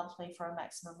followed monthly for a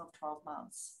maximum of 12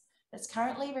 months. It's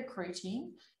currently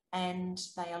recruiting, and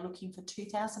they are looking for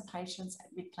 2,000 patients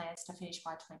with plans to finish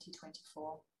by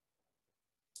 2024.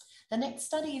 The next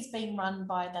study is being run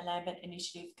by the Lambert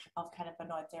Initiative of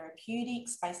Cannabinoid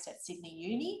Therapeutics based at Sydney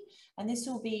Uni, and this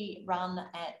will be run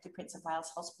at the Prince of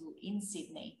Wales Hospital in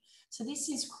Sydney. So this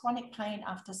is chronic pain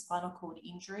after spinal cord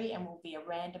injury and will be a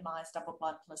randomised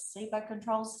double-blind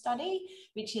placebo-controlled study,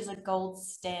 which is a gold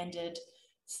standard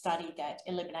study that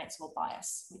eliminates all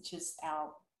bias, which is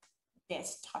our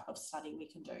best type of study we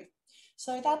can do.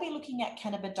 So they'll be looking at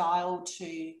cannabidiol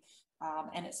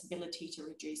and its ability to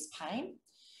reduce pain.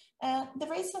 The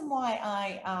reason why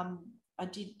I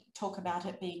did talk about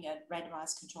it being a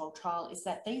randomised controlled trial is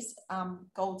that these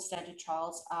gold standard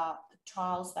trials are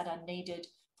trials that are needed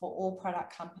for all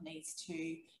product companies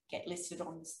to get listed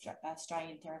on the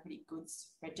Australian Therapeutic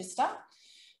Goods Register.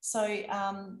 So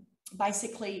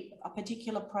basically a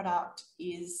particular product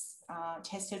is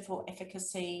tested for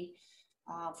efficacy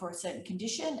for a certain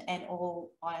condition, and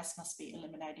all bias must be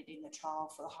eliminated in the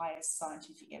trial for the highest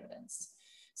scientific evidence.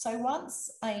 So once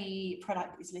a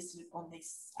product is listed on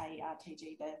this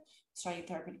ARTG, the Australian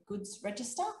Therapeutic Goods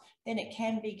Register, then it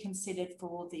can be considered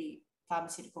for the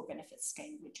Pharmaceutical Benefits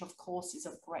Scheme, which of course is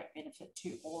of great benefit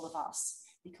to all of us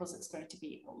because it's going to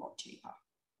be a lot cheaper.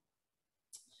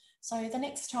 So the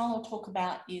next trial I'll talk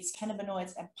about is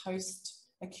cannabinoids and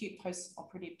acute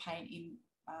post-operative pain in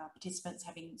participants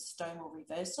having stomal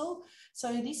reversal.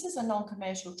 So this is a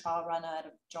non-commercial trial run out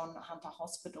of John Hunter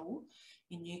Hospital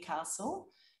in Newcastle,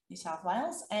 New South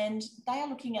Wales, and they are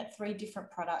looking at 3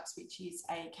 different products, which is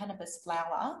a cannabis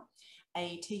flower,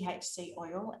 a THC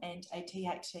oil, and a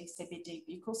THC CBD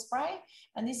buccal spray.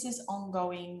 And this is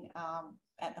ongoing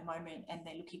at the moment, and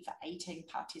they're looking for 18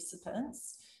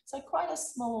 participants. So quite a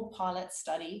small pilot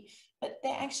study, but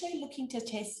they're actually looking to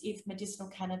test if medicinal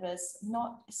cannabis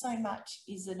not so much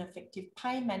is an effective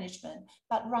pain management,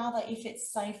 but rather if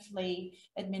it's safely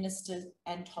administered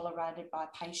and tolerated by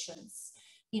patients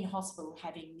in hospital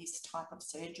having this type of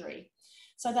surgery.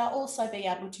 So they'll also be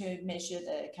able to measure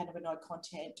the cannabinoid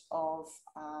content of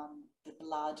the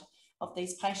blood of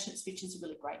these patients, which is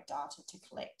really great data to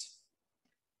collect.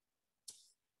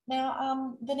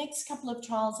 Now, the next couple of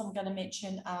trials I'm going to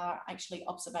mention are actually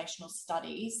observational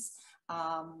studies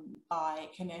by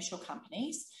commercial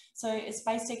companies. So it's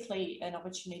basically an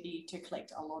opportunity to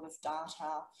collect a lot of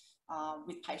data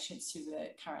with patients who are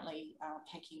currently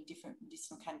taking different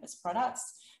medicinal cannabis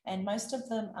products. And most of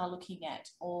them are looking at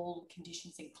all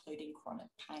conditions, including chronic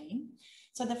pain.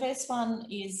 So the first one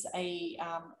is a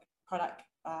product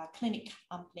clinic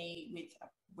company with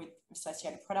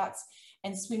associated products,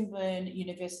 and Swinburne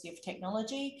University of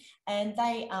Technology, and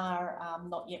they are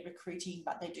not yet recruiting,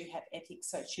 but they do have ethics,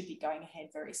 so it should be going ahead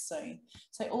very soon.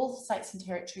 So all states and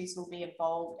territories will be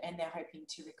involved, and they're hoping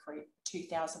to recruit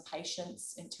 2,000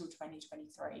 patients until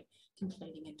 2023,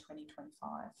 completing in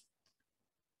 2025.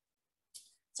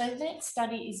 So the next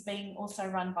study is being also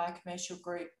run by a commercial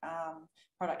group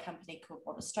product company called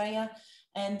What Australia,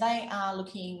 and they are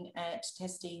looking at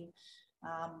testing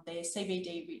their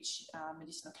CBD-rich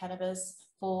medicinal cannabis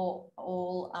for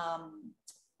all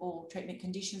treatment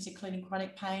conditions, including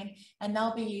chronic pain, and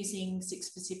they'll be using 6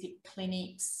 specific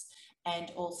clinics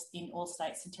and in all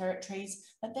states and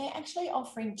territories, but they're actually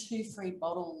offering 2 free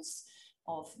bottles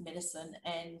of medicine,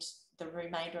 and the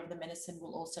remainder of the medicine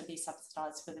will also be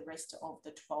subsidised for the rest of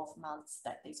the 12 months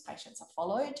that these patients are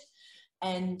followed.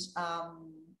 And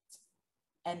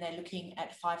they're looking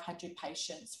at 500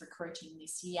 patients recruiting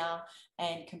this year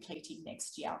and completing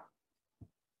next year.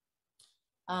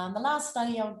 The last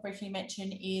study I would briefly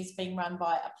mention is being run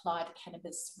by Applied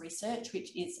Cannabis Research,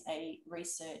 which is a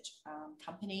research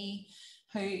company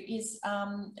who is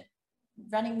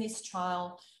running this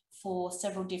trial for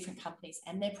several different companies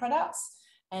and their products.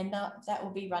 And that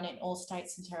will be run in all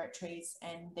states and territories,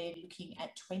 and they're looking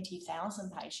at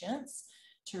 20,000 patients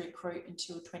to recruit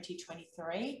until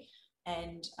 2023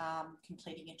 and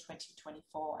completing in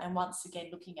 2024. And once again,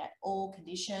 looking at all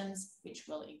conditions, which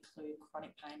will include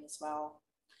chronic pain as well.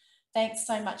 Thanks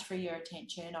so much for your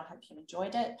attention. I hope you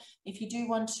enjoyed it. If you do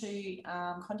want to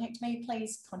contact me,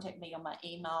 please contact me on my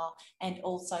email and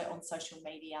also on social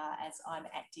media, as I'm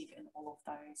active in all of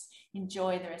those.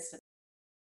 Enjoy the rest of the day.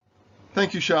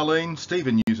 Thank you, Sharlene.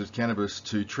 Stephen uses cannabis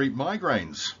to treat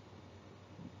migraines.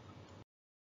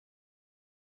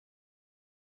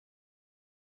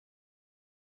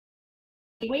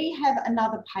 We have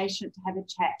another patient to have a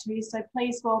chat to, so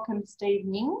please welcome Steve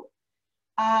Ning.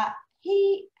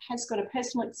 He has got a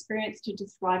personal experience to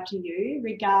describe to you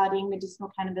regarding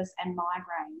medicinal cannabis and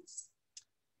migraines.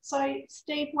 So,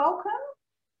 Steve, welcome.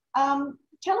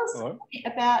 Tell us a bit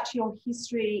about your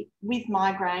history with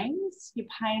migraines, your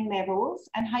pain levels,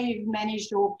 and how you've managed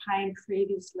your pain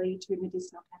previously to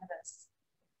medicinal cannabis.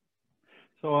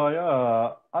 So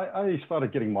I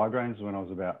started getting migraines when I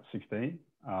was about 16.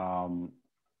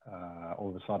 All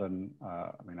of a sudden,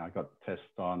 I got tests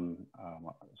done,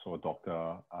 saw a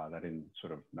doctor that didn't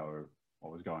sort of know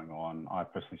what was going on. I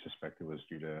personally suspect it was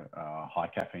due to high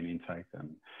caffeine intake.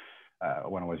 And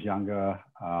when I was younger,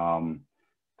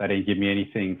 they didn't give me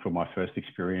anything for my first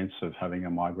experience of having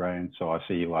a migraine. So I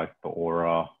see like the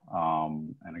aura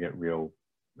and I get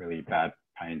really bad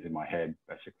pains in my head.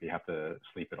 Basically, you have to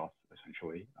sleep it off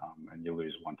essentially, and you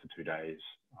lose 1 to 2 days.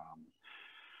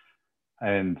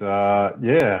 I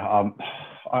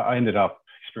ended up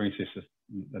experiencing this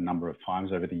a number of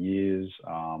times over the years,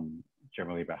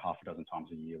 generally about half a dozen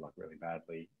times a year, like really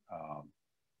badly.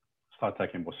 Started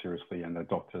taking it more seriously, and the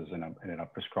doctors ended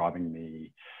up prescribing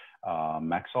me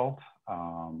Maxalt.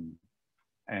 I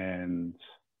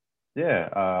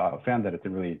found that it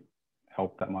didn't really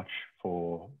help that much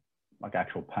for like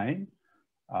actual pain.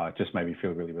 It just made me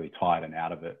feel really, really tired and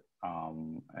out of it.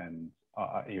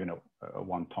 Even at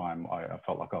one time, I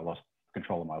felt like I lost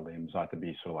control of my limbs. I had to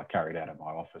be sort of like carried out of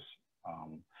my office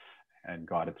and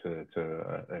guided to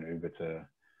an Uber to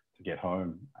get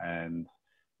home. And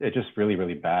yeah, just really,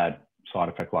 really bad side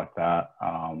effect like that.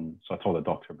 So I told the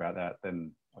doctor about that.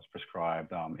 Then I was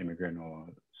prescribed Immigrant or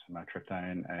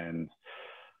Somatriptan, and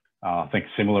I think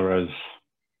similar as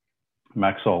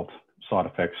Maxalt, side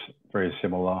effects very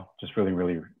similar. Just really,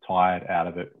 really tired, out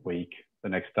of it, weak. The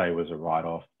next day was a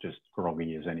write-off, just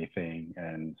groggy as anything.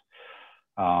 And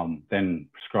then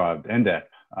prescribed Endep,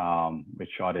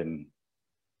 which I didn't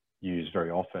use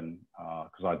very often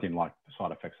because I didn't like the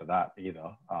side effects of that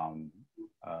either.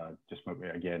 Just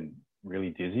again,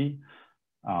 really dizzy,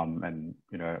 and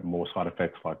more side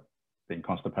effects like being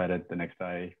constipated the next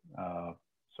day.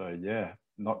 So yeah,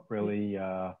 not really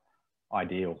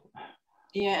ideal.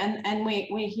 Yeah, and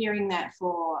we're hearing that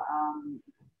for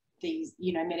these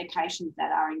medications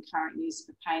that are in current use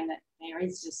for pain, that there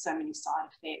is just so many side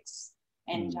effects,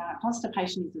 and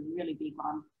constipation is a really big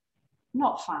one.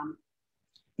 Not fun.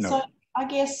 No. So I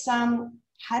guess how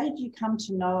did you come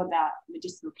to know about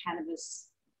medicinal cannabis,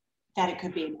 that it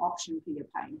could be an option for your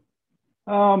pain?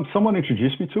 Someone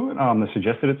introduced me to it. They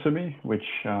suggested it to me,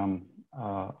 which I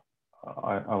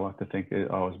I like to think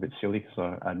I was a bit silly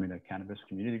because I admin a cannabis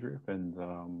community group,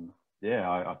 and yeah,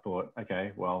 I thought,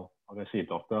 okay, well, I'll go see a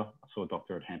doctor. I saw a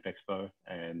doctor at Hemp Expo,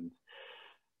 and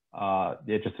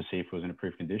yeah, just to see if it was in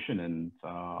approved condition, and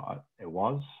it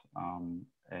was.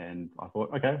 And I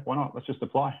thought, okay, why not? Let's just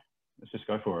apply. Let's just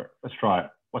go for it. Let's try it.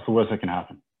 What's the worst that can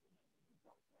happen?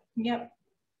 Yep.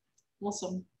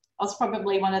 Awesome. I was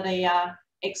probably one of the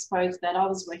expos that I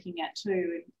was working at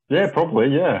too. Yeah, probably.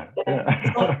 Yeah.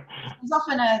 There's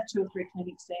often 2 or 3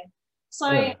 clinics there.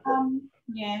 So, yeah.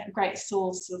 Yeah, a great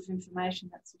source of information,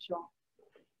 that's for sure.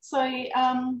 So,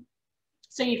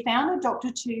 so you found a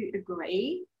doctor to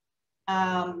agree.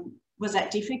 Was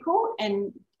that difficult?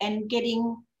 And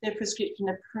getting the prescription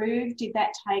approved, did that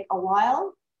take a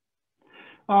while?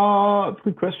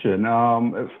 Good question.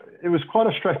 It was quite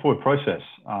a straightforward process.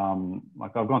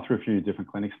 Like I've gone through a few different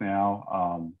clinics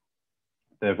now.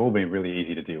 They've all been really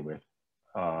easy to deal with.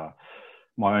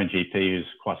 My own GP is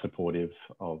quite supportive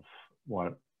of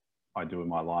what I do in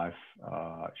my life.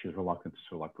 She was reluctant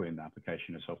to like put in the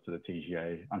application herself to the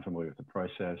TGA, unfamiliar with the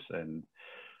process, and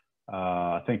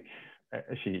I think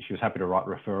she was happy to write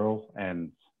the referral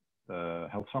and the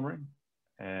health summary.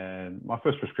 And my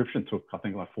first prescription took, I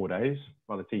think, like 4 days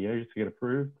by the TGA to get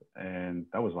approved, and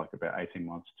that was like about 18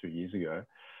 months, 2 years ago.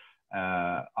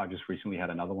 I just recently had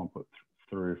another one put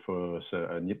through for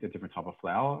a different type of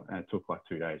flower, and it took like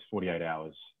 2 days, 48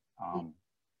 hours.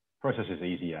 Process is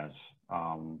easy as.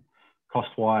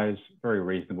 Cost-wise, very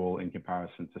reasonable in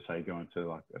comparison to, say, going to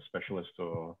like a specialist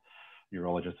or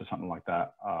urologist or something like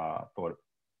that. Thought,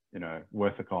 you know,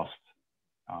 worth the cost.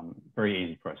 Very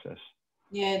easy process.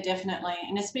 Yeah, definitely.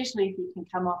 And especially if you can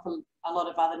come off a lot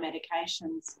of other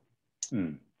medications.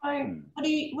 So what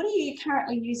are you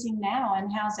currently using now,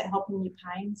 and how's it helping your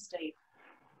pain, Steve?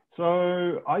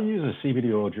 So I use a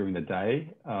CBD oil during the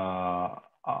day.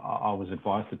 I was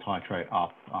advised to titrate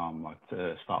up, like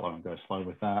to start low and go slow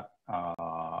with that,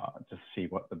 just to see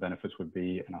what the benefits would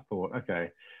be. And I thought,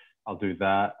 okay, I'll do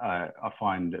that. I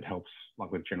find it helps like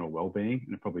with general well-being,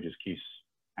 and it probably just keeps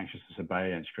anxiousness at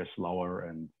bay and stress lower,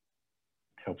 and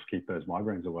helps keep those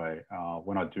migraines away.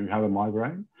 When I do have a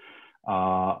migraine,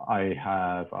 I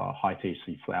have a high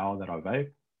THC flower that I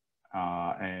vape,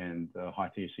 and a high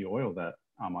THC oil that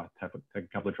I take a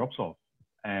couple of drops of,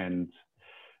 and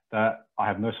that I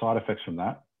have no side effects from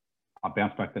that. I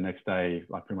bounce back the next day,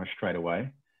 like pretty much straight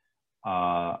away.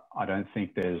 I don't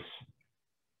think there's,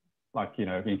 like, you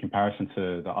know, in comparison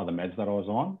to the other meds that I was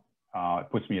on, it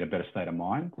puts me in a better state of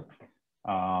mind.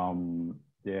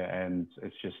 Yeah, and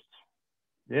it's just,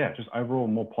 yeah, just overall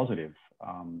more positive.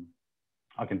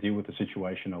 I can deal with the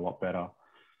situation a lot better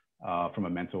from a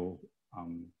mental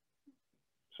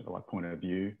sort of like point of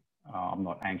view. I'm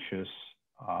not anxious.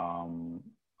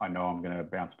 I know I'm going to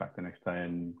bounce back the next day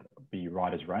and be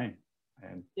right as rain.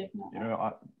 And, Definitely. you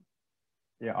know,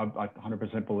 I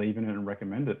 100% believe in it and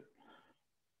recommend it.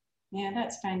 Yeah,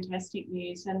 that's fantastic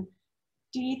news. And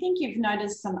do you think you've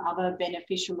noticed some other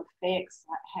beneficial effects?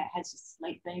 Like, has your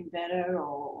sleep been better,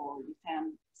 or you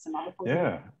found some other positive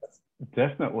effects?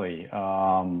 Definitely.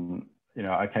 You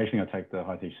know, occasionally I take the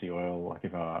high THC oil, like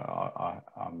if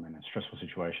I'm in a stressful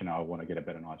situation, I want to get a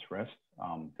better night's rest.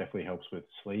 Definitely helps with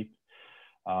sleep.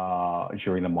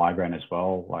 During the migraine as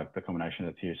well, like the combination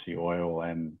of the THC oil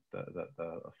and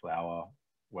the flower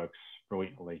works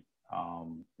brilliantly.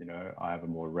 You know, I have a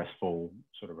more restful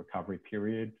sort of recovery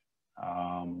period.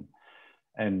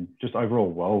 And just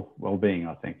overall well-being,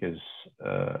 I think, is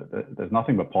there's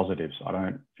nothing but positives. I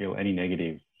don't feel any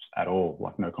negatives at all,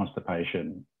 like no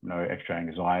constipation, no extra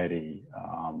anxiety,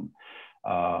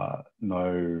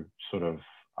 no sort of,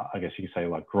 I guess you could say,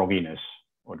 like grogginess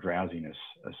or drowsiness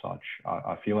as such.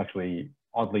 I feel actually,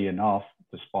 oddly enough,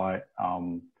 despite,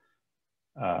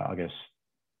 I guess,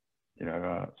 you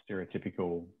know,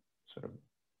 stereotypical sort of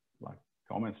like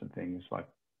comments and things, like,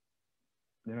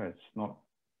 you know, it's not,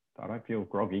 I don't feel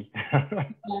groggy. I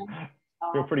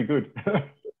feel pretty good.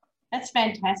 That's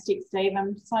fantastic, Steve.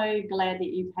 I'm so glad that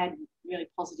you've had really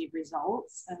positive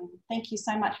results. And thank you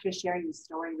so much for sharing your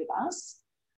story with us.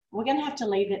 We're going to have to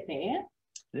leave it there.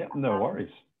 Yeah, no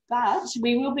worries. But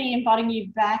we will be inviting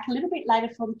you back a little bit later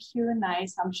for the Q&A.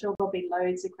 So I'm sure there'll be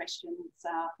loads of questions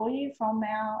for you from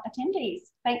our attendees.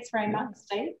 Thanks very much,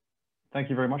 Steve. Thank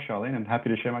you very much, Sharlene, and happy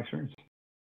to share my experience.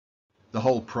 The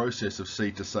whole process of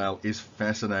seed to sale is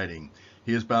fascinating.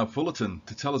 Here's Barb Fullerton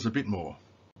to tell us a bit more.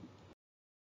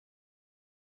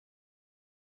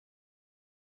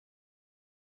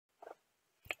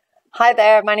 Hi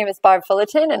there, my name is Barb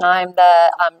Fullerton, and I'm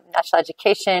the National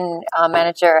Education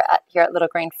Manager here at Little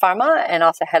Green Pharma, and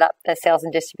also head up the sales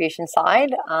and distribution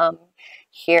side.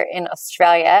 here in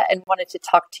Australia and wanted to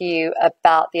talk to you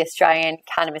about the Australian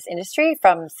cannabis industry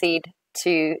from seed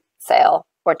to sale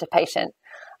or to patient.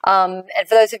 And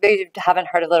for those of you who haven't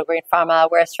heard of Little Green Pharma,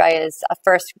 we're Australia's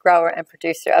first grower and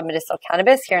producer of medicinal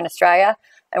cannabis here in Australia,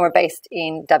 and we're based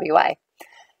in WA.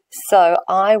 So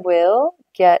I will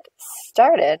get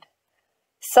started.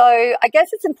 So I guess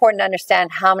it's important to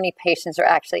understand how many patients are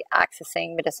actually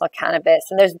accessing medicinal cannabis.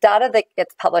 And there's data that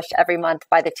gets published every month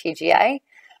by the TGA.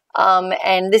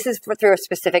 And this is through a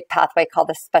specific pathway called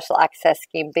the Special Access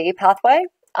Scheme B pathway.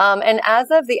 And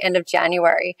as of the end of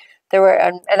January, there were,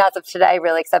 and as of today,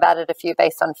 really, because I've added a few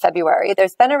based on February,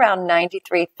 there's been around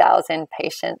 93,000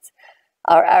 patients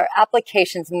or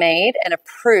applications made and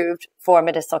approved for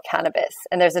medicinal cannabis.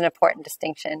 And there's an important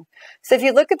distinction. So if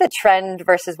you look at the trend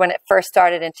versus when it first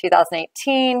started in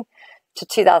 2018 to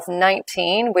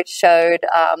 2019, which showed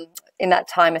in that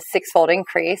time a six-fold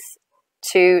increase,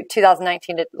 to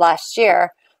 2019 to last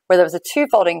year, where there was a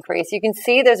two-fold increase, you can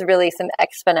see there's really some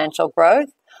exponential growth.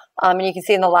 And you can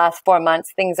see in the last 4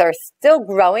 months, things are still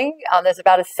growing. There's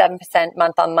about a 7%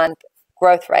 month-on-month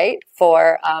growth rate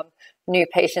for new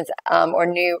patients or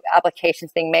new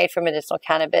applications being made for medicinal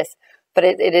cannabis, but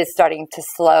it is starting to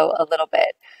slow a little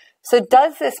bit. So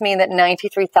does this mean that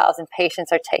 93,000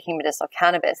 patients are taking medicinal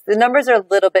cannabis? The numbers are a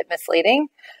little bit misleading.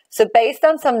 So based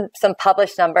on some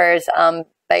published numbers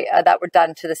that were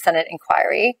done to the Senate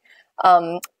inquiry,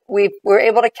 we were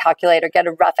able to calculate or get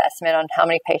a rough estimate on how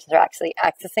many patients are actually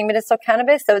accessing medicinal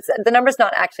cannabis. So the number's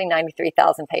not actually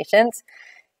 93,000 patients.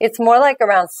 It's more like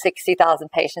around 60,000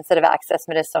 patients that have accessed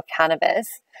medicinal cannabis,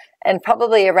 and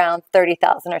probably around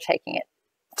 30,000 are taking it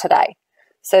today.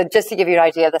 So just to give you an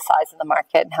idea of the size of the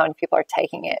market and how many people are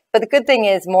taking it. But the good thing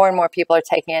is more and more people are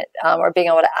taking it or being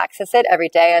able to access it every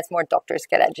day as more doctors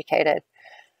get educated.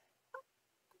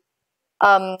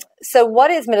 So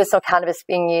what is medicinal cannabis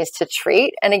being used to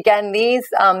treat? And again, these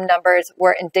numbers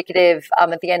were indicative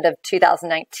at the end of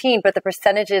 2019, but the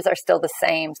percentages are still the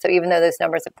same. So even though those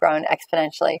numbers have grown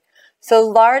exponentially. So a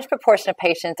large proportion of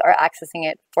patients are accessing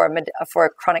it for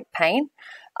chronic pain.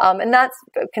 And that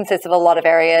consists of a lot of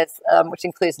areas, which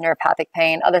includes neuropathic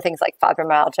pain, other things like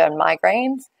fibromyalgia and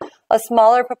migraines. A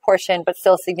smaller proportion, but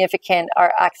still significant,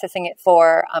 are accessing it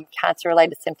for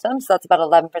cancer-related symptoms. So that's about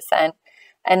 11%.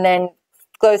 And then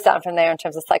goes down from there in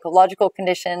terms of psychological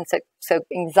conditions. So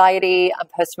anxiety and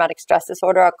post-traumatic stress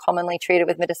disorder are commonly treated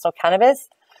with medicinal cannabis.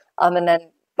 And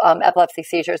then epilepsy,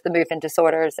 seizures, the movement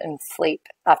disorders, and sleep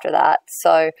after that.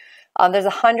 So there's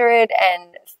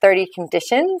 130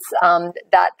 conditions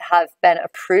that have been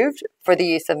approved for the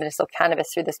use of medicinal cannabis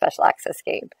through the Special Access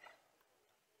Scheme.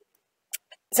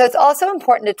 So it's also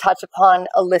important to touch upon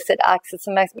illicit access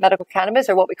to medical cannabis,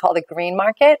 or what we call the green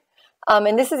market.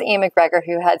 And this is Ian McGregor,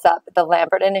 who heads up the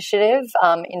Lambert Initiative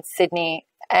in Sydney.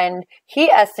 And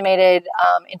he estimated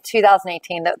in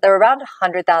 2018 that there were around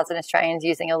 100,000 Australians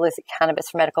using illicit cannabis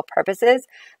for medical purposes.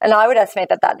 And I would estimate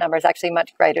that that number is actually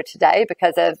much greater today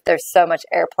because there's so much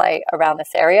airplay around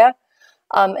this area.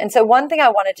 And so one thing I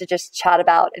wanted to just chat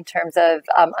about in terms of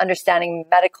understanding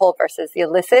medical versus the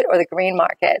illicit or the green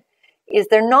market is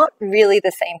they're not really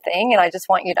the same thing. And I just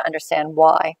want you to understand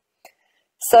why.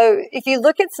 So if you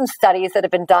look at some studies that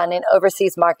have been done in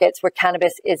overseas markets where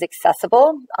cannabis is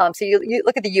accessible, so you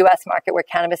look at the US market where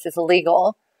cannabis is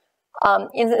illegal,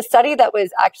 in a study that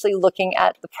was actually looking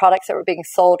at the products that were being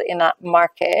sold in that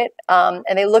market, and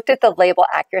they looked at the label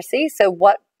accuracy, so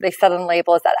what they said on the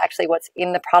label, is that actually what's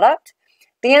in the product?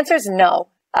 The answer is no,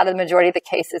 out of the majority of the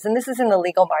cases, and this is in the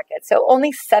legal market. So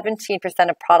only 17%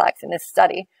 of products in this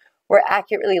study were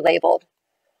accurately labeled.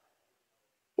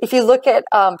 If you look at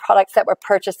products that were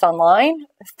purchased online,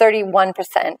 31%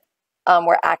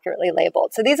 were accurately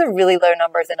labeled. So these are really low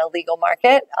numbers in a legal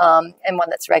market and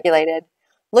one that's regulated.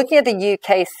 Looking at the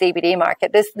UK CBD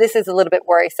market, this is a little bit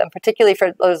worrisome, particularly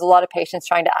for there's a lot of patients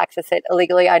trying to access it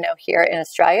illegally, I know, here in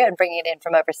Australia and bringing it in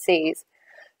from overseas.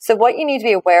 So what you need to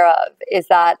be aware of is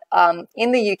that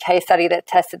in the UK study that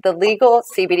tested the legal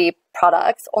CBD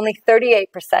products, only 38%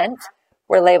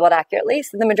 were labeled accurately.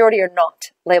 So the majority are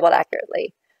not labeled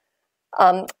accurately.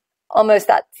 Almost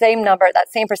that same number,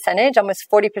 that same percentage, almost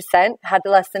 40%, had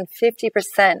less than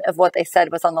 50% of what they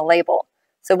said was on the label.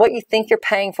 So what you think you're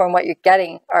paying for and what you're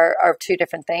getting are two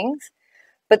different things.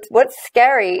 But what's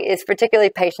scary is particularly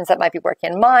patients that might be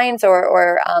working in mines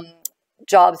or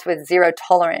jobs with zero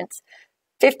tolerance.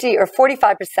 50 or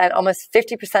 45%, almost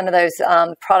 50% of those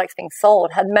products being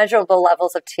sold had measurable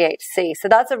levels of THC. So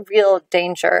that's a real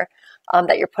danger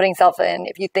that you're putting yourself in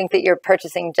if you think that you're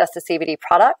purchasing just a CBD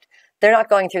product. They're not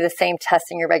going through the same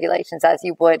testing or regulations as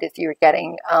you would if you were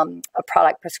getting a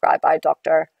product prescribed by a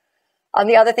doctor.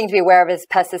 The other thing to be aware of is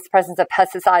the presence of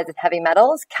pesticides and heavy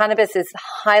metals. Cannabis is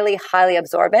highly, highly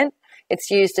absorbent. It's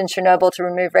used in Chernobyl to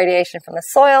remove radiation from the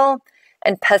soil,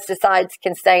 and pesticides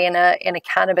can stay in a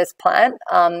cannabis plant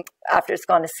after it's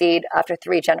gone to seed after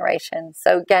 3 generations.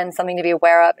 So again, something to be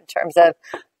aware of in terms of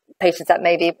patients that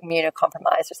may be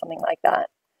immunocompromised or something like that.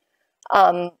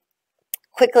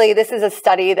 Quickly, this is a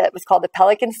study that was called the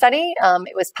Pelican Study.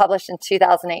 It was published in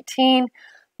 2018,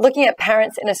 looking at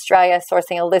parents in Australia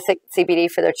sourcing illicit CBD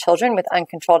for their children with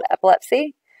uncontrolled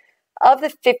epilepsy. Of the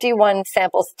 51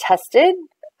 samples tested,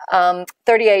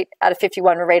 38 out of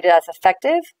 51 were rated as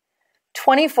effective.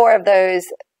 24 of those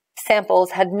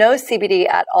samples had no CBD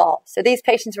at all. So these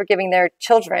patients were giving their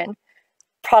children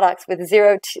products with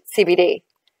 0 CBD.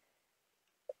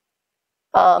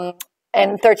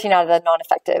 And 13 out of the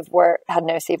non-effective had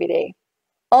no CBD.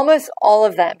 Almost all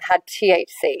of them had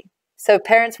THC. So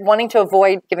parents wanting to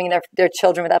avoid giving their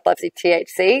children with epilepsy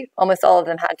THC, almost all of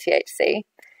them had THC.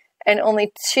 And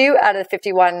only 2 out of the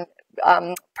 51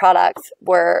 products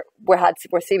were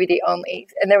CBD only.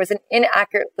 And there was an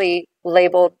inaccurately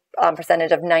labeled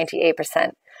percentage of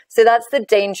 98%. So that's the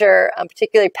danger,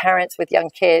 particularly parents with young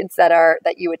kids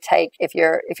that you would take if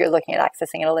you're looking at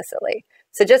accessing it illicitly.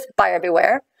 So just buyer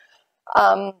beware.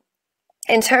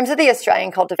 In terms of the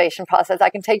Australian cultivation process, I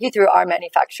can take you through our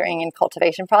manufacturing and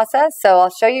cultivation process. So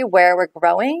I'll show you where we're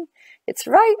growing. It's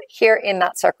right here in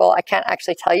that circle. I can't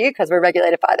actually tell you because we're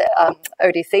regulated by the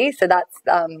ODC. So that's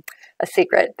a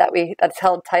secret that's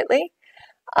held tightly.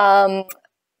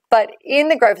 But in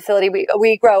the grow facility,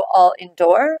 we grow all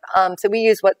indoor. So we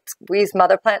use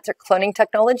mother plants or cloning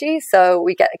technology. So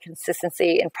we get a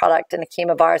consistency in product in the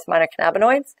chemovars, minor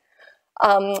cannabinoids.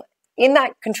 In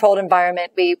that controlled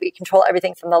environment, we control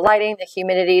everything from the lighting, the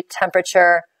humidity,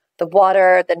 temperature, the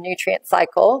water, the nutrient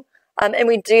cycle. And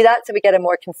we do that so we get a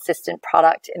more consistent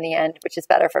product in the end, which is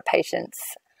better for patients.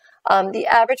 The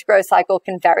average grow cycle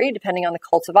can vary depending on the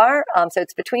cultivar. So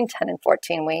it's between 10 and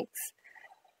 14 weeks.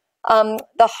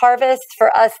 The harvest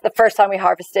for us, the first time we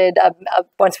harvested,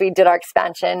 once we did our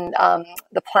expansion,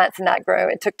 the plants in that grew.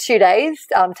 It took 2 days,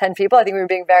 10 people. I think we were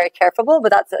being very careful,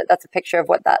 but that's a picture of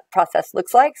what that process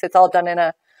looks like. So it's all done in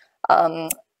a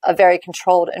very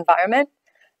controlled environment.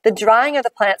 The drying of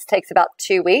the plants takes about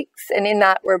 2 weeks, and in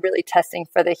that we're really testing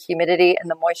for the humidity and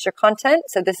the moisture content.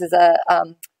 So this is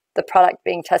the product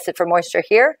being tested for moisture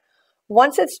here.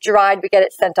 Once it's dried, we get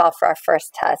it sent off for our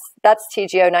first test. That's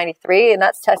TGO93, and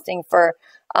that's testing for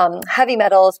heavy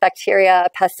metals, bacteria,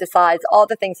 pesticides, all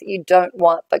the things that you don't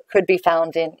want but could be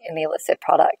found in the illicit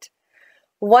product.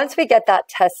 Once we get that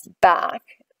test back,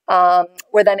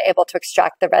 we're then able to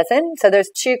extract the resin. So there's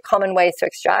 2 common ways to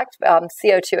extract,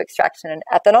 CO2 extraction and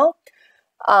ethanol.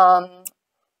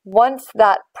 Once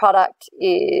that product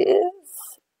is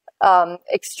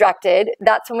extracted,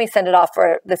 that's when we send it off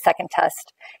for the second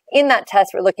test. In that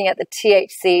test, we're looking at the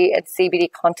THC and CBD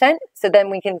content. So then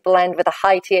we can blend with a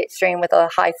high THC strain with a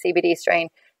high CBD strain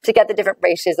to get the different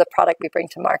ratios of product we bring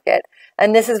to market.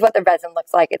 And this is what the resin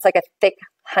looks like. It's like a thick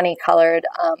honey-colored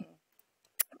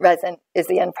resin is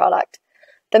the end product.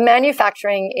 The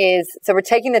manufacturing is, so we're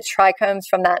taking the trichomes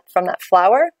from that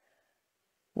flower.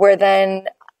 We're then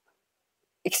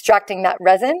extracting that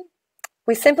resin.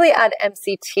 We simply add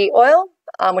MCT oil,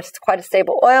 which is quite a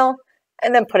stable oil,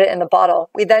 and then put it in the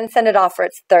bottle. We then send it off for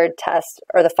its third test,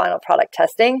 or the final product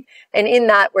testing. And in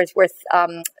that, we're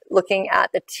looking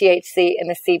at the THC and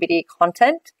the CBD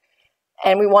content.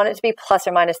 And we want it to be plus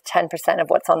or minus 10% of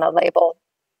what's on the label.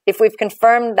 If we've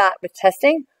confirmed that with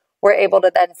testing, we're able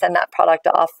to then send that product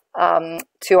off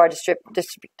to our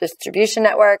distribution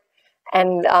network.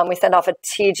 And we send off a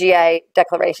TGA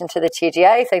declaration to the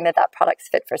TGA saying that that product's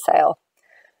fit for sale.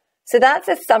 So that's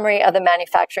a summary of the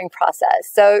manufacturing process.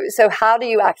 So how do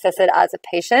you access it as a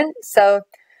patient? So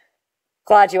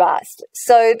glad you asked.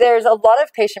 So there's a lot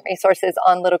of patient resources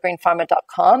on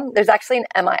littlegreenpharma.com. There's actually an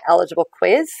Am I Eligible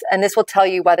quiz, and this will tell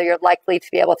you whether you're likely to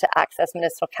be able to access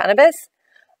medicinal cannabis.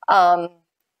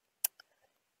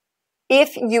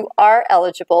 If you are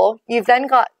eligible, you've then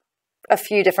got a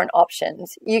few different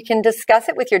options. You can discuss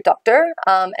it with your doctor.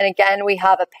 And again, we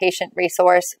have a patient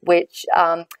resource which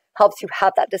helps you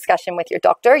have that discussion with your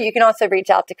doctor. You can also reach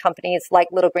out to companies like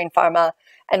Little Green Pharma,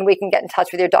 and we can get in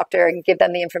touch with your doctor and give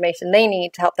them the information they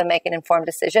need to help them make an informed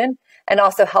decision and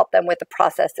also help them with the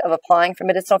process of applying for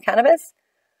medicinal cannabis.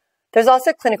 There's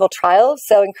also clinical trials,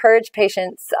 so encourage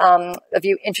patients of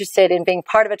you interested in being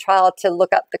part of a trial to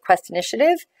look up the Quest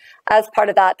Initiative. As part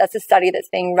of that, that's a study that's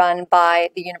being run by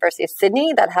the University of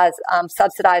Sydney that has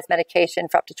subsidized medication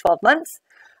for up to 12 months.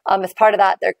 As part of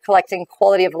that, they're collecting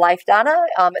quality of life data.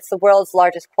 It's the world's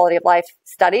largest quality of life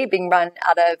study being run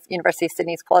out of University of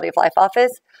Sydney's Quality of Life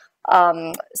office.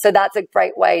 So that's a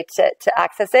great way to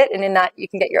access it. And in that, you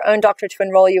can get your own doctor to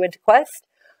enroll you into Quest,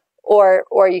 or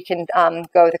you can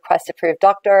go with a Quest approved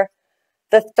doctor.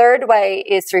 The third way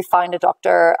is through Find a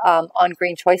Doctor on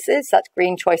Green Choices. That's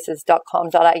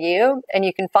greenchoices.com.au. And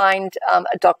you can find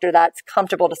a doctor that's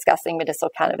comfortable discussing medicinal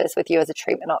cannabis with you as a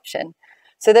treatment option.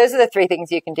 So those are the three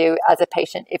things you can do as a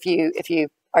patient if you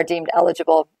are deemed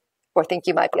eligible or think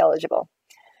you might be eligible.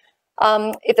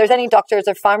 If there's any doctors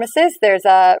or pharmacists, there's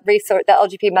a resource, the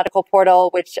LGP Medical Portal,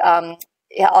 which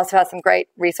also has some great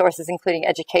resources, including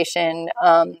education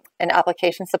and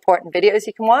application support and videos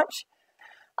you can watch.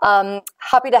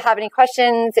 Happy to have any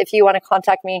questions. If you want to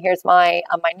contact me, here's my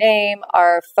name,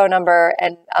 our phone number,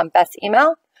 and best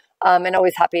email. And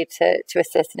always happy to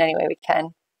assist in any way we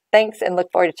can. Thanks, and look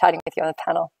forward to chatting with you on the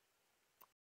panel.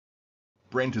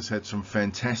 Brent has had some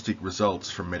fantastic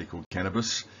results from medical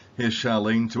cannabis. Here's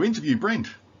Sharlene to interview Brent.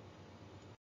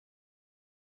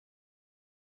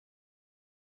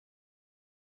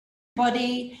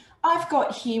 Everybody, I've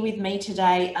got here with me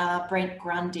today Brent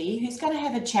Grundy, who's going to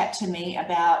have a chat to me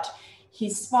about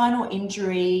his spinal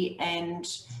injury and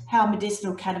how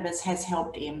medicinal cannabis has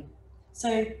helped him.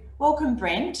 So welcome,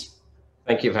 Brent.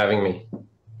 Thank you for having me.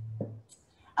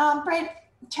 Brent,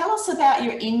 tell us about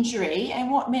your injury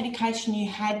and what medication you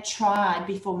had tried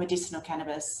before medicinal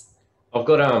cannabis. I've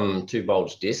got 2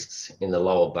 bulge discs in the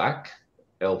lower back,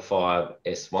 L5,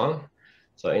 S1.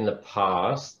 So in the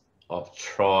past, I've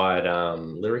tried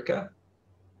Lyrica,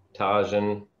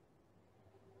 Tarjan,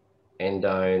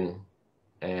 Endone,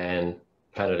 and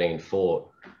Patadine Fort.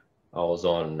 I was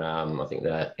on, I think,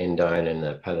 the Endone and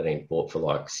the Patadine Fort for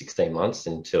like 16 months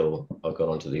until I got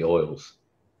onto the oils.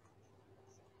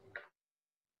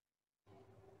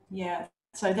 Yeah,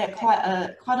 so that's quite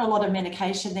a lot of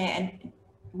medication there. And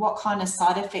what kind of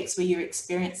side effects were you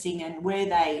experiencing, and were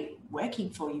they working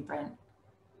for you, Brent?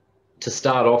 To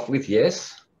start off with,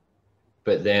 yes,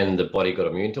 but then the body got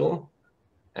immune to them,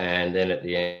 and then at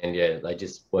the end, yeah, they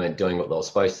just weren't doing what they were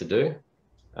supposed to do.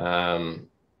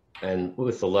 And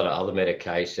with a lot of other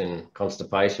medication,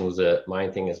 constipation was a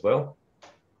main thing as well.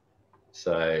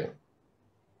 So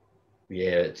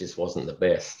yeah, it just wasn't the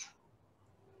best.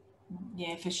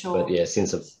 Yeah, for sure. But yeah,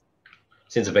 since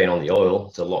I've been on the oil,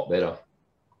 it's a lot better.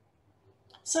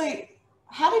 So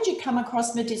how did you come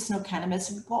across medicinal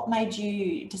cannabis? What made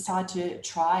you decide to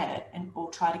try it or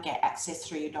try to get access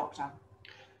through your doctor?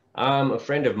 A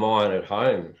friend of mine at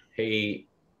home, he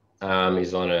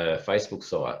is on a Facebook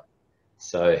site.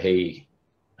 So he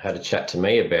had a chat to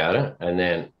me about it, and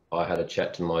then I had a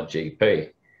chat to my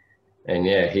GP. And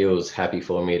yeah, he was happy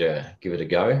for me to give it a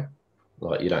go.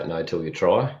 Like, you don't know till you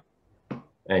try.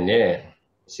 And yeah,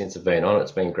 since I've been on it,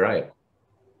 it's been great.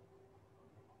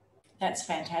 That's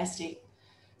fantastic.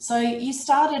 So you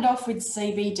started off with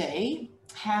CBD.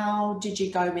 How did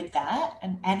you go with that?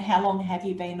 And how long have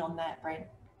you been on that, Brent?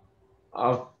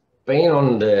 I've been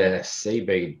on the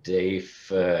CBD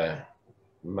for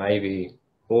maybe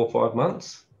 4 or 5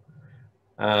 months.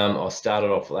 I started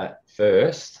off that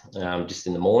first, just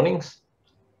in the mornings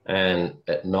and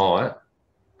at night.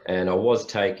 And I was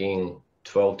taking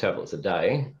 12 tablets a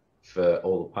day for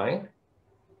all the pain.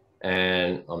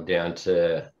 And I'm down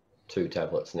to 2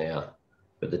 tablets now.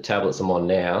 But the tablets I'm on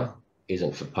now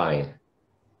isn't for pain.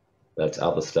 That's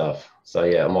other stuff. So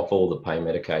yeah, I'm off all the pain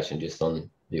medication, just on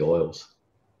the oils.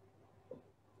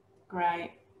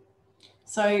 Great.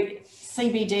 So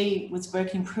CBD was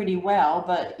working pretty well,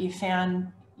 but you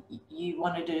found you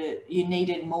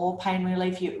needed more pain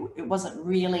relief. It wasn't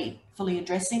really fully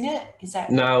addressing it. Is that?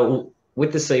 No,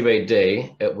 with the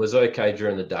CBD, it was okay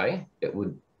during the day. It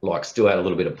would still had a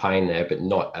little bit of pain there, but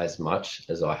not as much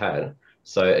as I had.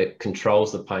 So it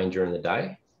controls the pain during the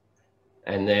day.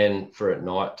 And then for at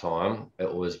night time,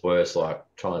 it was worse, like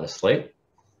trying to sleep.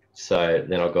 So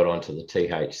then I got onto the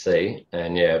THC,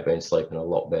 and yeah, I've been sleeping a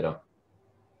lot better.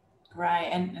 Great.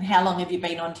 And how long have you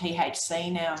been on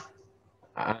THC now?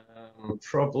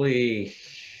 Probably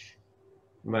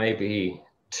maybe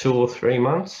 2 or 3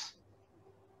 months.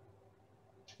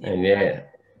 Yeah. And yeah,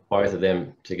 both of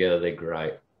them together, they're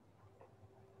great.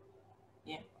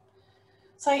 Yeah.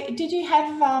 So did you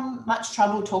have much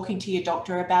trouble talking to your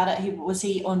doctor about it? Was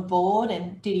he on board,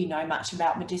 and did he know much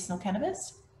about medicinal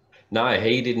cannabis? No,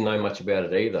 he didn't know much about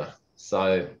it either.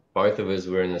 So both of us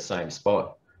were in the same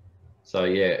spot. So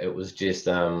yeah, it was just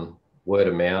word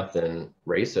of mouth and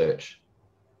research.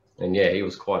 And yeah, he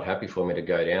was quite happy for me to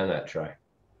go down that track.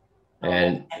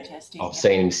 And I've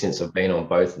seen him since I've been on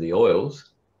both of the oils.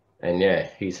 And yeah,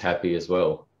 he's happy as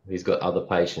well. he's got other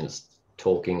patients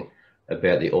talking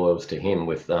about the oils to him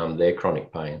with their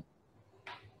chronic pain.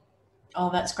 Oh,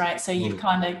 that's great. So you've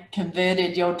kind of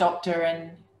converted your doctor,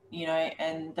 and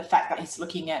and the fact that he's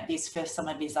looking at this for some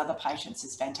of his other patients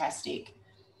is fantastic.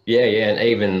 Yeah, and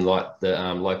even like the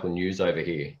local news over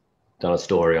here done a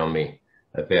story on me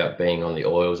about being on the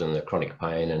oils and the chronic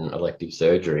pain and elective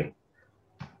surgery.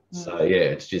 So yeah,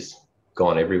 it's just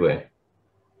gone everywhere.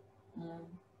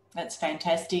 That's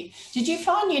fantastic. Did you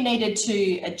find you needed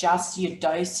to adjust your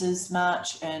doses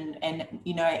much and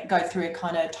go through a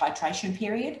kind of titration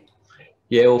period?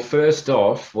 Yeah, well, first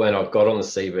off, when I got on the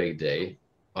CBD,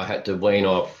 I had to wean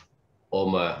off all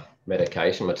my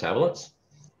medication, my tablets,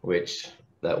 which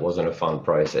that wasn't a fun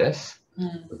process.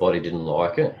 The body didn't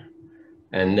like it.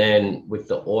 And then with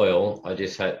the oil, I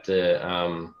just had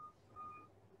to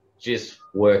just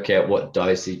work out what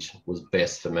dosage was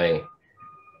best for me.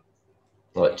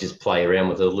 Like just play around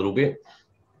with it a little bit,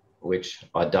 which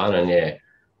I've done. And yeah,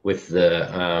 with the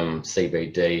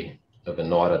CBD of a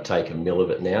night, I take a mil of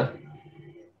it now,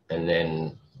 and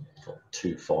then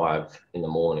 2.5 in the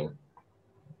morning.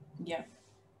 Yeah.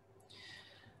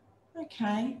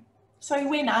 Okay. So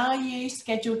when are you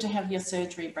scheduled to have your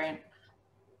surgery, Brent?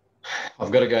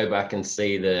 I've got to go back and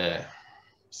see the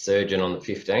surgeon on the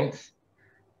 15th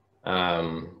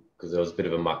because there was a bit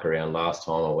of a muck around last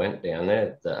time I went down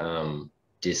there. The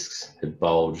discs had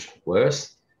bulged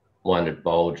worse. One had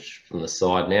bulged from the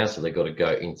side now, so they've got to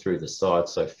go in through the side.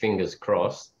 So fingers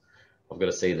crossed, I've got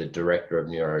to see the director of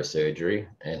neurosurgery,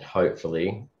 and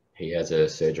hopefully he has a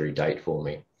surgery date for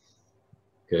me.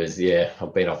 Because yeah,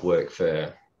 I've been off work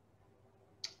for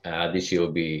this year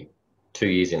will be 2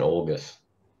 years in August,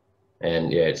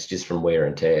 and yeah, it's just from wear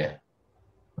and tear,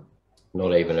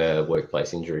 not even a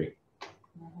workplace injury.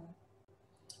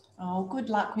 Oh, good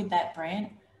luck with that,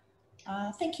 Brent.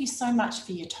 Thank you so much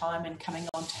for your time and coming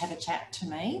on to have a chat to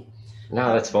me.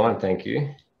 No, that's fine, thank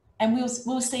you. And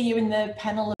we'll see you in the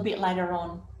panel a bit later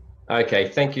on. Okay,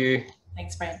 thank you.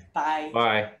 Thanks, Brent. Bye.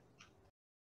 Bye.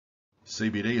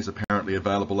 CBD is apparently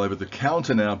available over the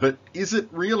counter now, but is it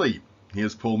really?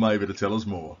 Here's Paul Mavor to tell us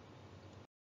more.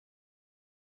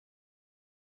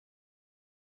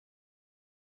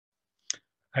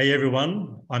 Hey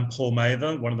everyone, I'm Paul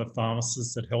Mavor, one of the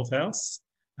pharmacists at Health House,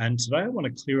 and today I want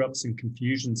to clear up some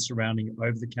confusion surrounding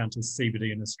over-the-counter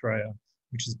CBD in Australia,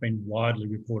 which has been widely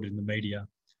reported in the media.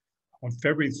 On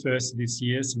February 1st of this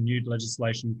year, some new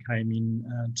legislation came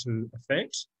into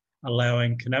effect,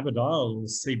 allowing cannabidiol or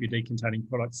CBD-containing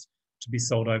products to be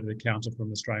sold over the counter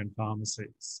from Australian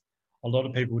pharmacies. A lot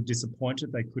of people were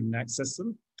disappointed they couldn't access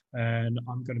them, and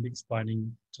I'm going to be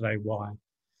explaining today why.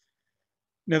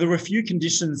 Now, there were a few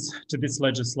conditions to this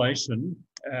legislation,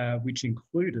 which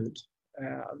included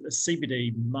the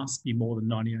CBD must be more than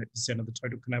 98% of the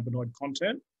total cannabinoid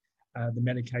content. The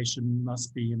medication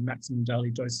must be in maximum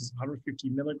daily doses of 150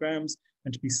 milligrams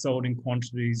and to be sold in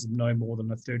quantities of no more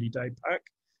than a 30-day pack.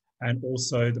 And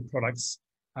also the products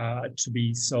to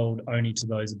be sold only to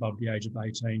those above the age of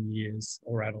 18 years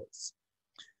or adults.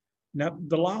 Now,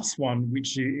 the last one,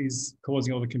 which is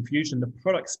causing all the confusion, the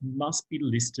products must be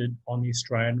listed on the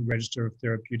Australian Register of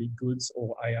Therapeutic Goods,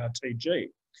 or ARTG.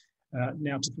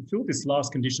 Now, to fulfill this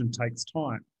last condition takes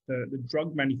time. The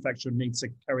drug manufacturer needs to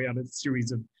carry out a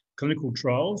series of clinical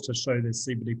trials to show their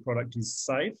CBD product is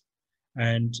safe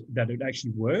and that it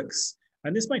actually works.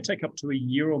 And this may take up to a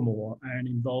year or more and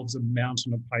involves a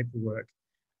mountain of paperwork.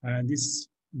 And this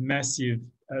massive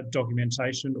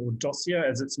documentation, or dossier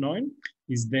as it's known,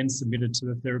 is then submitted to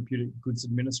the Therapeutic Goods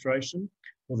Administration,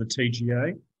 or the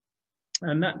TGA,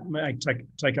 and that may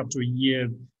take up to a year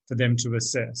for them to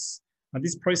assess. And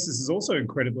this process is also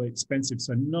incredibly expensive,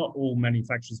 so not all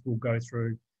manufacturers will go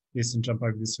through this and jump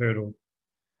over this hurdle.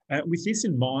 With this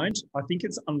in mind, I think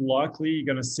it's unlikely you're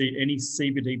going to see any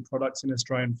CBD products in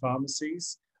Australian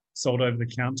pharmacies sold over the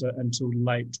counter until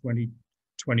late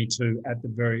 2022 at the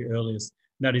very earliest.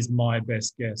 That is my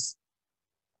best guess.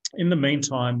 In the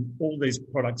meantime, all these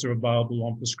products are available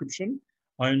on prescription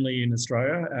only in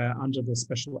Australia under the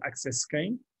Special Access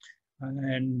Scheme.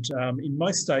 And in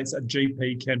most states, a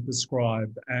GP can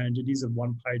prescribe, and it is a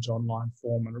one-page online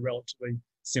form and a relatively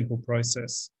simple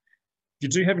process. If you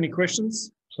do have any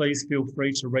questions, please feel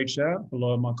free to reach out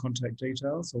below my contact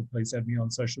details, or please add me on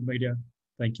social media.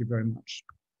 Thank you very much.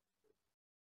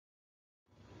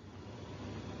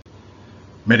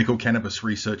 Medical Cannabis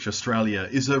Research Australia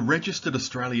is a registered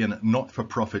Australian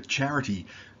not-for-profit charity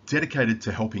dedicated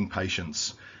to helping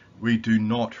patients. We do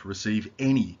not receive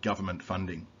any government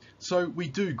funding, so we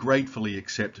do gratefully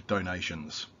accept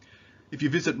donations. If you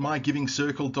visit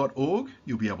mygivingcircle.org,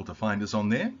 you'll be able to find us on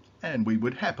there, and we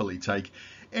would happily take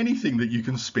anything that you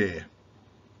can spare.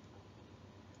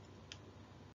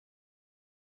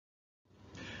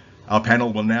 Our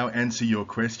panel will now answer your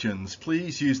questions.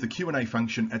 Please use the Q&A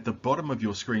function at the bottom of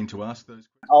your screen to ask those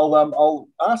questions. I'll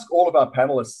ask all of our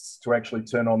panelists to actually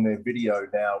turn on their video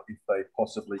now if they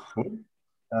possibly could.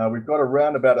 We've got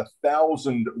around about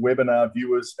 1,000 webinar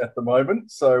viewers at the moment.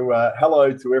 So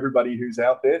hello to everybody who's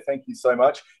out there. Thank you so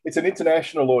much. It's an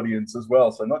international audience as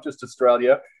well. So not just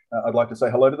Australia. I'd like to say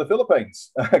hello to the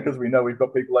Philippines because we know we've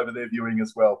got people over there viewing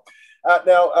as well.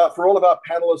 Now, for all of our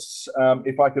panelists,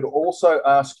 if I could also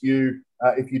ask you,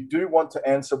 if you do want to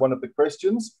answer one of the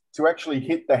questions, to actually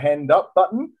hit the hand up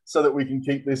button so that we can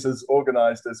keep this as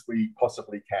organized as we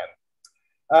possibly can.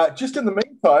 Just in the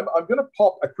meantime, I'm going to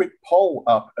pop a quick poll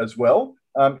up as well.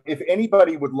 If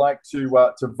anybody would like to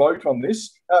vote on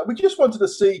this, we just wanted to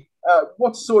see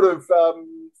what sort of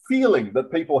feeling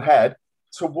that people had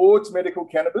towards medical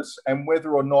cannabis and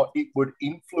whether or not it would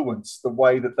influence the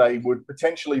way that they would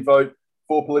potentially vote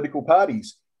for political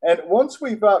parties. And once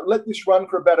we've let this run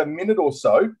for about a minute or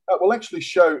so, we'll actually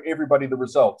show everybody the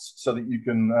results so that you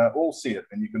can all see it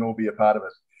and you can all be a part of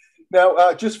it.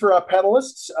 Now, just for our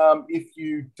panelists, if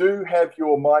you do have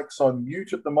your mics on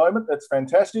mute at the moment, that's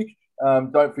fantastic.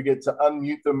 Don't forget to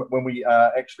unmute them when we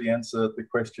actually answer the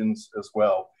questions as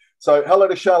well. So hello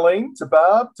to Sharlene, to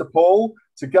Barb, to Paul,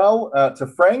 to Gull, to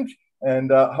Frank, and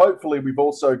hopefully we've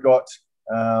also got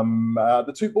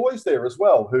the two boys there as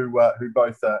well who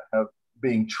both have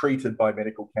being treated by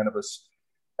medical cannabis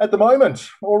at the moment.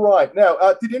 All right. Now,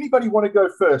 did anybody want to go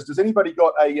first? Has anybody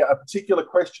got a particular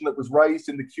question that was raised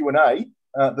in the Q&A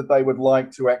that they would like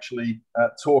to actually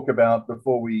talk about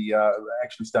before we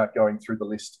actually start going through the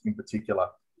list in particular?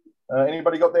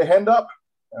 Anybody got their hand up?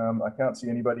 I can't see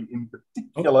anybody in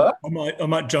particular. I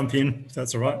might jump in, if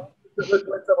that's all right. Let's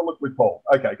have a look with Paul.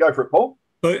 Okay, go for it, Paul.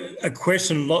 So a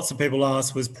question lots of people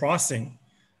asked was pricing.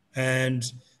 And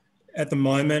at the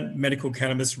moment, medical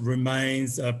cannabis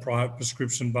remains a private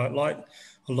prescription, but like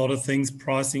a lot of things,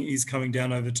 pricing is coming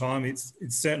down over time. It's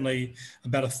certainly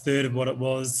about 1/3 of what it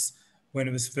was when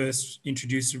it was first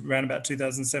introduced around about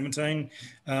 2017.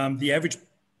 The average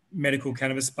medical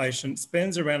cannabis patient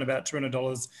spends around about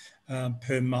 $200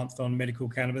 per month on medical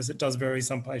cannabis. It does vary.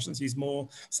 Some patients use more,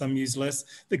 some use less.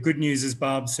 The good news, as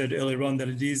Barb said earlier on, that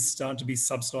it is starting to be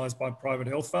subsidised by private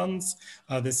health funds.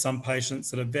 There's some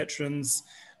patients that are veterans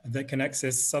that can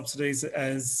access subsidies,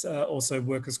 as also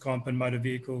workers' comp and motor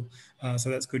vehicle. So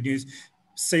that's good news.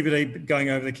 CBD going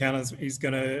over the counter is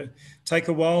going to take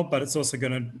a while, but it's also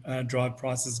going to drive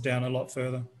prices down a lot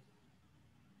further.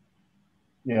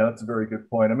 Yeah, that's a very good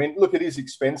point. I mean, look, it is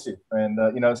expensive. And,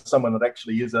 you know, as someone that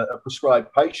actually is a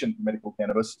prescribed patient for medical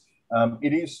cannabis,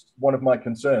 it is one of my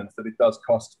concerns that it does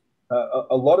cost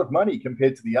a lot of money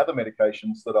compared to the other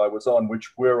medications that I was on,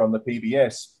 which were on the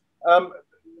PBS.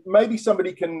 Maybe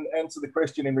somebody can answer the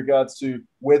question in regards to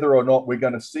whether or not we're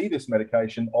going to see this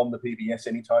medication on the PBS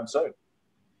anytime soon.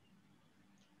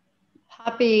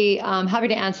 Happy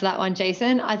to answer that one,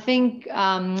 Jason. I think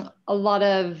a lot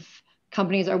of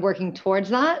companies are working towards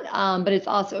that, but it's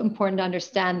also important to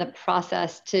understand the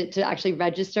process to actually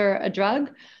register a drug.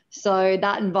 So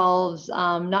that involves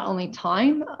not only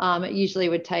time, it usually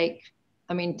would take,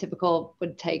 I mean, typical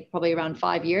would take probably around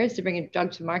 5 years to bring a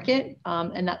drug to market,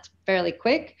 and that's fairly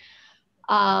quick,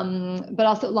 but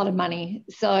also a lot of money.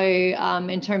 So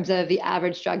in terms of the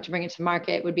average drug to bring it to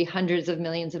market would be hundreds of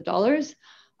millions of dollars.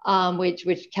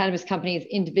 Which cannabis companies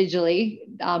individually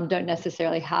don't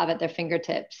necessarily have at their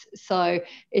fingertips. So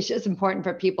it's just important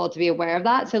for people to be aware of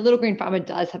that. So Little Green Pharma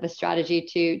does have a strategy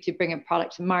to bring a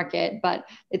product to market, but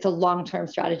it's a long-term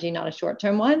strategy, not a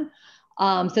short-term one.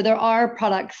 So there are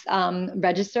products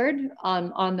registered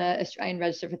on the Australian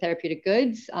Register for Therapeutic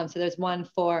Goods. So there's one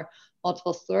for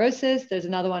multiple sclerosis. There's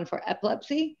another one for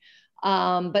epilepsy.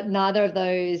 But neither of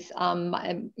those,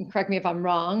 correct me if I'm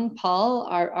wrong, Paul,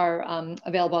 are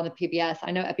available on the PBS.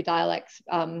 I know Epidiolex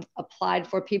applied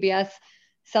for PBS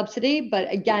subsidy,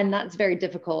 but again, that's very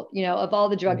difficult. You know, of all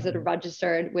the drugs that are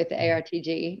registered with the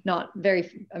ARTG, not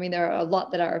very, I mean, there are a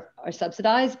lot that are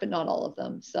subsidized, but not all of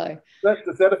them. So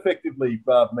does that effectively,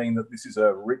 Barb, mean that this is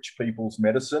a rich people's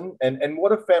medicine? And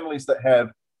what are families that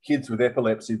have kids with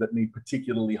epilepsy that need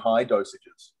particularly high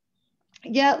dosages?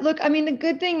 Yeah, look, I mean, the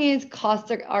good thing is costs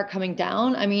are coming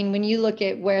down. I mean, when you look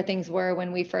at where things were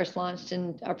when we first launched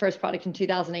in our first product in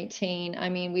 2018, I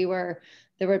mean,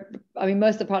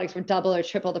 most of the products were double or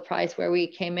triple the price where we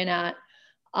came in at.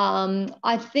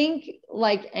 I think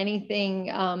like anything,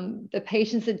 the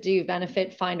patients that do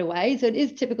benefit find a way. So it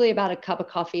is typically about a cup of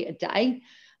coffee a day.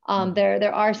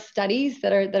 There are studies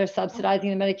that are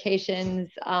subsidizing the medications.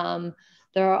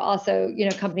 There are also, you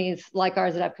know, companies like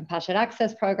ours that have compassionate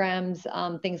access programs,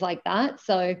 things like that.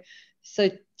 So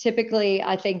typically,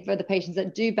 I think for the patients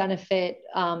that do benefit,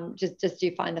 just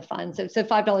do find the funds. So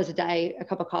 $5 a day, a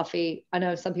cup of coffee. I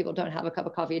know some people don't have a cup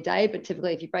of coffee a day, but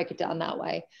typically, if you break it down that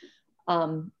way,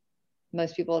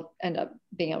 most people end up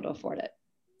being able to afford it.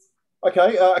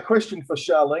 Okay, a question for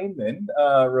Sharlene then.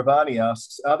 Ravani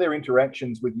asks, are there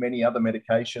interactions with many other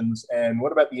medications, and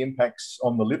what about the impacts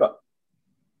on the liver?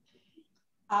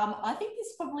 I think this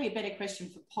is probably a better question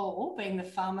for Paul, being the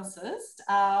pharmacist.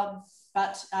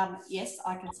 But yes,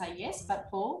 I can say yes.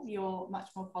 But Paul, you're much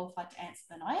more qualified to answer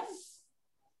than I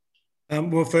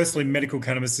am. Well, firstly, medical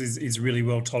cannabis is really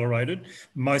well tolerated.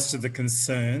 Most of the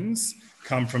concerns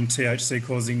come from THC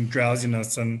causing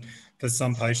drowsiness, and for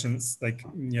some patients, they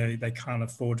can't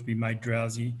afford to be made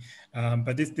drowsy.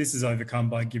 But this is overcome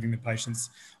by giving the patients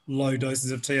low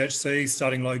doses of THC,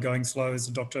 starting low, going slow, as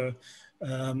the doctor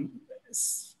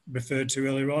referred to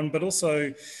earlier on, but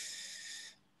also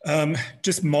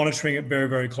just monitoring it very,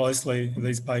 very closely,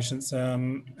 these patients.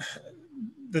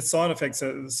 The side effects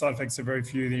are very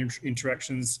few. The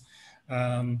interactions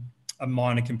are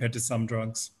minor compared to some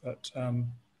drugs, but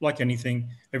like anything,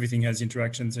 everything has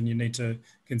interactions, and you need to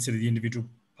consider the individual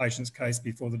patient's case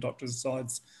before the doctor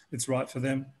decides it's right for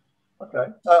them.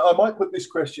 Okay, I might put this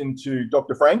question to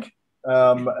Dr. Frank.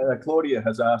 Claudia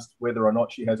has asked whether or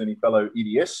not she has any fellow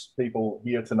EDS people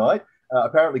here tonight.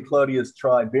 Apparently, Claudia's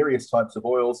tried various types of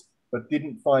oils, but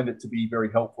didn't find it to be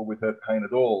very helpful with her pain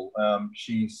at all.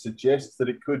 She suggests that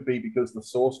it could be because the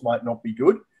source might not be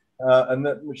good, and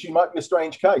that she might be a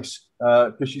strange case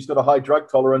because she's got a high drug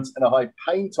tolerance and a high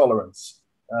pain tolerance.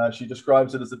 She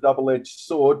describes it as a double-edged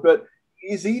sword, but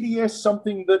is EDS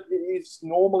something that is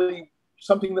normally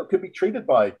something that could be treated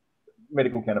by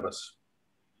medical cannabis?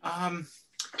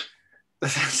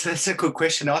 That's a good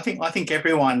question. I think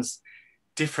everyone's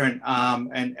different,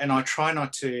 and I try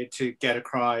not to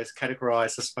categorize, I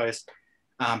suppose,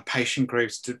 patient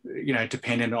groups,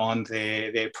 dependent on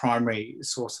their primary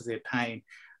source of their pain.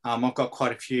 I've got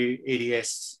quite a few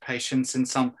EDS patients, and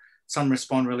some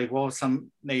respond really well,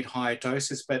 some need higher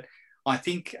doses. But I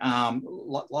think,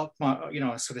 like my,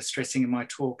 sort of stressing in my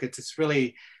talk, it's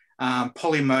really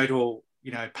polymodal,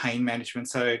 pain management.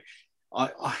 So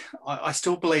I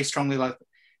still believe strongly, like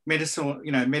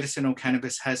medicinal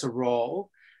cannabis has a role,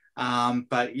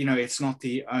 but it's not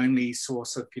the only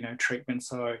source of treatment.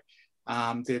 So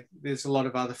there's a lot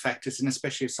of other factors, and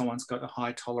especially if someone's got a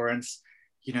high tolerance,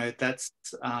 that's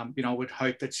I would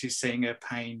hope that she's seeing a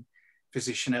pain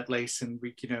physician at least, and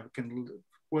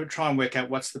we'll try and work out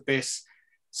what's the best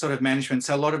sort of management.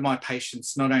 So a lot of my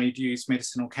patients not only do use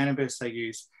medicinal cannabis, they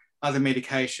use other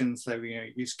medications. They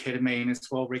use ketamine as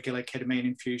well, regular ketamine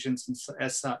infusions, and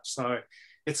as such. So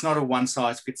it's not a one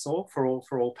size fits all for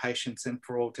all patients and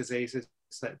for all diseases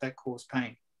that cause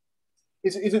pain.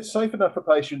 Is it safe enough for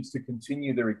patients to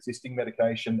continue their existing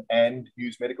medication and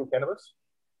use medical cannabis?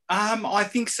 I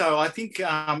think so. I think,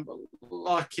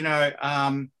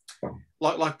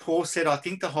 like Paul said, I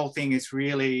think the whole thing is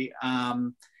really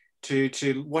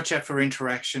to watch out for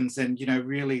interactions and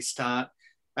really start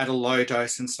at a low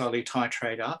dose and slowly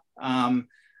titrate up.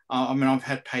 I've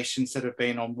had patients that have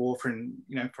been on warfarin,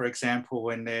 for example,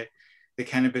 when the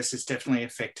cannabis has definitely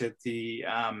affected the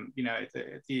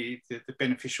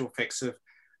beneficial effects of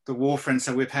the warfarin.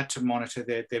 So we've had to monitor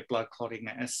their blood clotting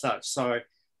as such. So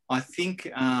I think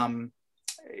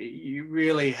you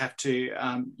really have to,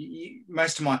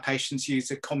 most of my patients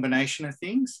use a combination of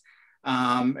things,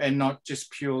 and not just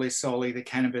purely solely the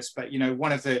cannabis. But,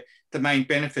 one of the main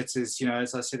benefits is,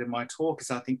 as I said in my talk,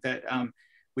 is I think that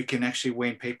we can actually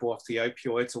wean people off the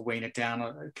opioids or wean it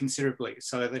down considerably.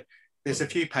 So there's a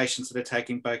few patients that are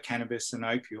taking both cannabis and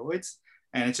opioids,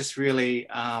 and it's just really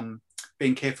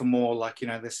being careful more, like,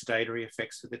 the sedatory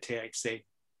effects of the THC.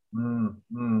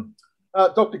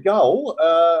 Dr. Gull,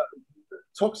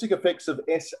 toxic effects of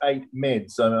S8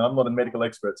 meds. I'm not a medical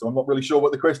expert, so I'm not really sure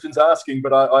what the question's asking,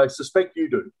 but I suspect you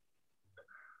do.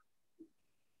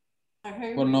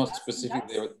 Well, not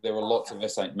specifically. There are lots of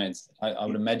S8 meds. I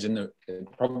would imagine that they're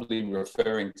probably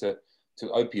referring to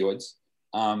opioids,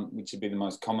 which would be the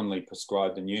most commonly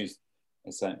prescribed and used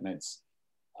S8 meds.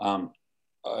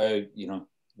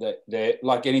 They're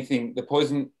like anything. The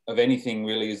poison of anything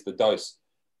really is the dose.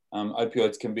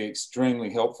 Opioids can be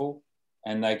extremely helpful,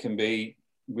 and they can be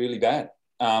really bad.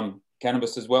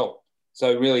 Cannabis as well.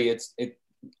 So really,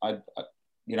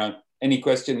 any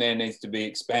question there needs to be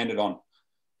expanded on.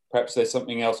 Perhaps there's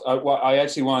something else. I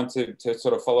actually wanted to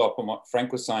sort of follow up on what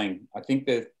Frank was saying. I think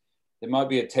that there might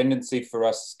be a tendency for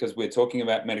us, because we're talking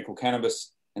about medical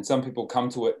cannabis, and some people come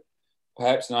to it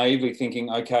perhaps naively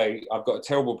thinking, okay, I've got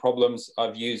terrible problems.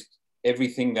 I've used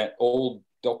everything that all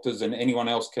doctors and anyone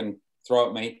else can throw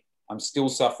at me. I'm still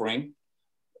suffering.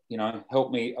 You know,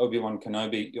 help me, Obi-Wan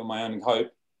Kenobi, you're my only hope.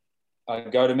 I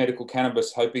go to medical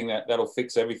cannabis hoping that that'll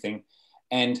fix everything.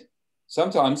 And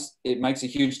sometimes it makes a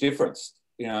huge difference.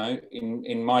 You know,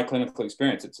 in my clinical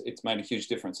experience, it's made a huge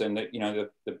difference. And, you know,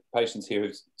 the patients here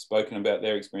who've spoken about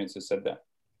their experiences said that.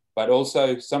 But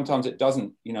also sometimes it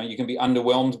doesn't. You know, you can be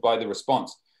underwhelmed by the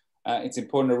response. It's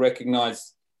important to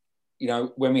recognize, you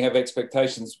know, when we have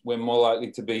expectations, we're more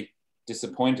likely to be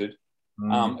disappointed,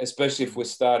 especially if we're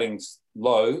starting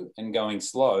low and going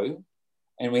slow.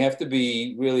 And we have to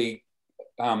be really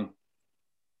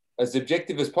as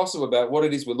objective as possible about what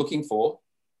it is we're looking for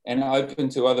and open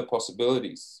to other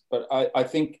possibilities. But I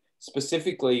think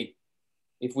specifically,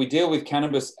 if we deal with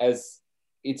cannabis as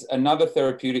it's another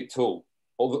therapeutic tool,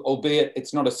 albeit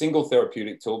it's not a single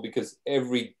therapeutic tool, because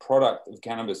every product of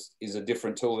cannabis is a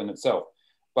different tool in itself.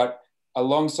 But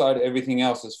alongside everything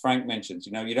else, as Frank mentions,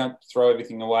 you know, you don't throw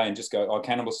everything away and just go, oh,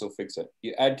 cannabis will fix it.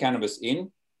 You add cannabis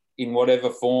in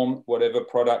whatever form, whatever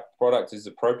product is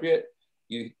appropriate.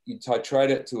 You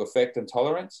titrate it to effect and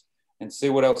tolerance and see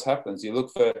what else happens. You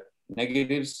look for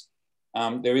negatives.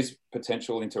 There is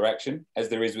potential interaction, as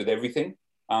there is with everything.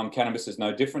 Cannabis is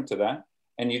no different to that.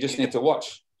 And you just need to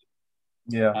watch.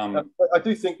 Yeah, I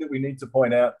do think that we need to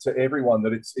point out to everyone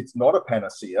that it's not a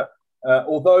panacea.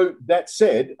 Although that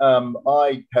said,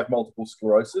 I have multiple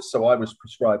sclerosis, so I was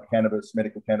prescribed cannabis,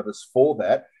 medical cannabis for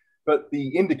that. But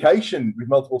the indication with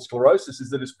multiple sclerosis is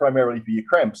that it's primarily for your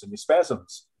cramps and your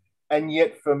spasms. And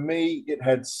yet for me, it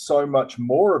had so much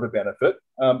more of a benefit.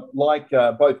 Like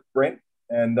both Brent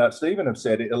and Stephen have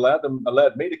said, it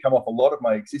allowed me to come off a lot of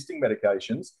my existing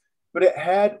medications, but it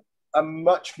had a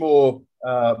much more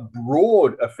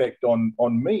broad effect on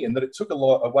me, and that it took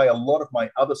away a lot of my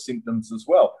other symptoms as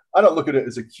well. I don't look at it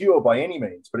as a cure by any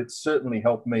means, but it certainly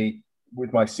helped me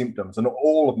with my symptoms and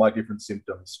all of my different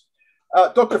symptoms.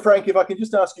 Dr. Frank, if I can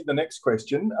just ask you the next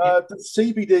question, does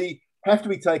CBD have to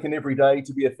be taken every day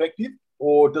to be effective,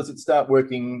 or does it start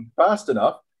working fast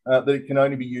enough that it can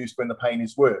only be used when the pain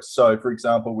is worse? So, for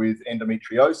example, with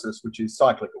endometriosis, which is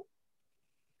cyclical.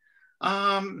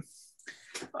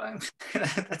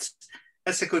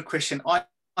 That's a good question. I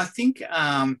think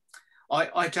I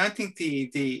don't think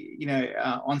the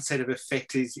onset of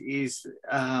effect is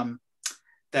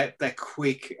that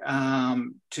quick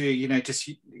to just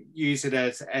use it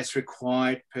as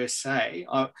required per se.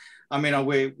 I mean,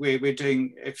 we're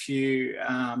doing a few.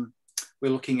 We're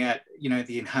looking at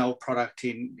the inhaled product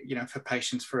for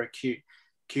patients for acute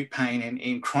pain and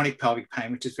in chronic pelvic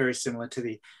pain, which is very similar to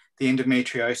the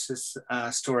endometriosis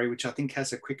story, which I think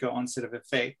has a quicker onset of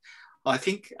effect. I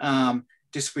think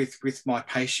just with my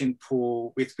patient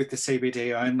pool with the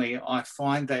CBD only, I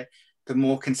find that the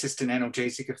more consistent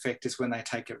analgesic effect is when they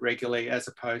take it regularly as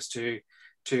opposed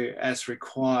to as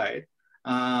required.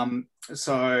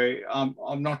 So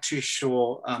I'm not too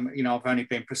sure. I've only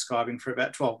been prescribing for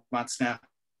about 12 months now.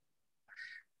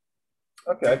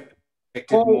 Okay.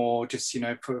 Paul, more just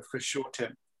for short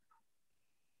term.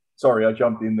 Sorry, I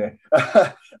jumped in there.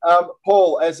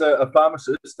 Paul, as a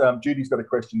pharmacist, Judy's got a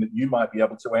question that you might be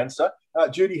able to answer.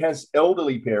 Judy has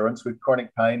elderly parents with chronic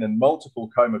pain and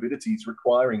multiple comorbidities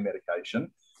requiring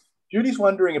medication. Judy's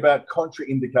wondering about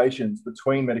contraindications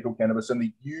between medical cannabis and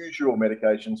the usual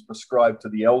medications prescribed to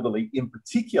the elderly, in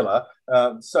particular,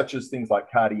 such as things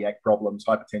like cardiac problems,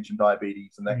 hypertension,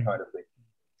 diabetes, and that kind of thing.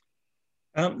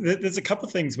 There's a couple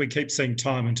of things we keep seeing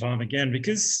time and time again,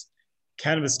 because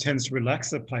cannabis tends to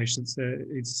relax the patients.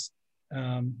 It's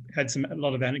had a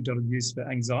lot of anecdotal use for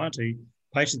anxiety.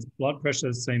 Patients' blood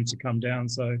pressure seems to come down.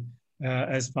 So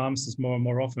as pharmacists, more and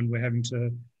more often, we're having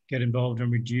to get involved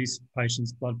and reduce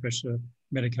patients' blood pressure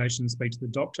medication, speak to the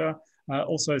doctor.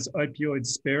 Also, it's opioid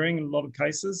sparing in a lot of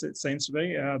cases, it seems to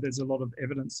be. There's a lot of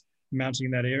evidence mounting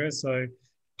in that area. So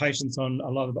patients on a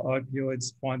lot of the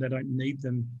opioids find they don't need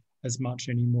them as much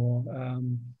anymore.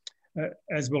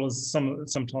 As well as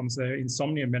sometimes they're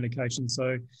insomnia medication.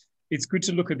 So it's good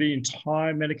to look at the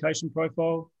entire medication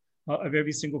profile of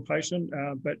every single patient.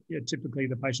 But yeah, typically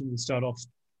the patient will start off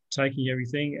taking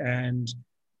everything, and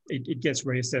it gets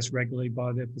reassessed regularly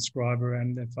by their prescriber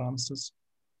and their pharmacist.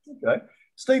 Okay.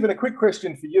 Stephen, a quick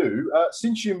question for you.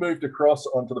 Since you moved across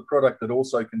onto the product that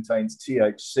also contains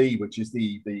THC, which is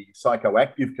the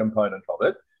psychoactive component of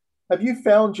it, have you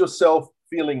found yourself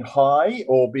feeling high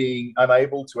or being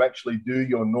unable to actually do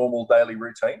your normal daily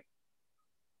routine?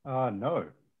 No.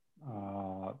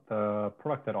 The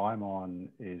product that I'm on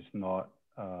is not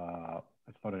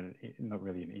not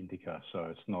really an indica,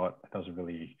 so it doesn't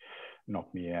really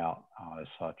knock me out as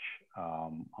such.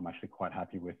 I'm actually quite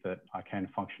happy with it. I can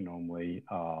function normally.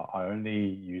 I only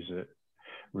use it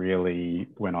really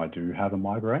when I do have a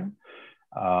migraine,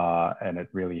 and it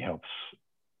really helps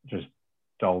just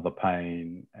dull the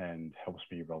pain and helps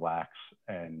me relax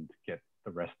and get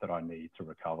the rest that I need to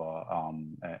recover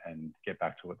and get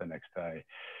back to it the next day.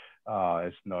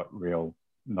 It's not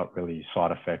really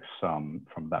side effects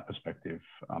from that perspective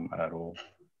at all.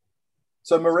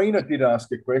 So Marina did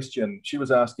ask a question. She was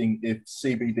asking if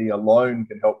CBD alone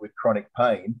can help with chronic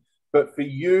pain, but for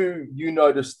you, you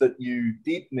noticed that you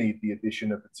did need the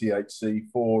addition of the THC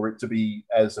for it to be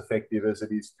as effective as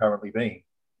it is currently being.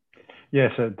 Yeah,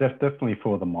 so definitely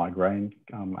for the migraine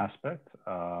aspect,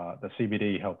 the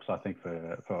CBD helps, I think,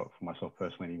 for myself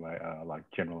personally anyway, like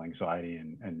general anxiety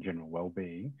and general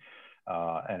well-being,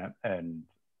 and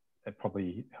it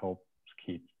probably helps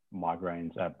keep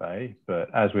migraines at bay.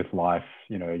 But as with life,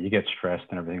 you know, you get stressed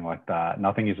and everything like that.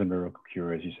 Nothing is a miracle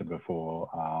cure, as you said before.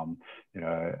 You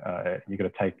got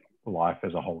to take life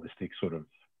as a holistic sort of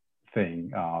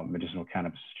thing. Medicinal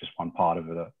cannabis is just one part of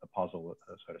it, the puzzle,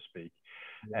 so to speak.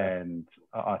 Yeah. And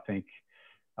I think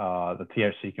the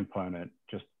THC component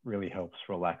just really helps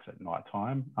relax at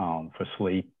nighttime for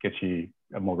sleep, gets you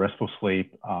a more restful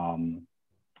sleep,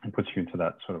 and puts you into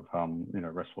that sort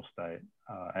of restful state.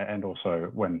 And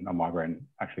also when a migraine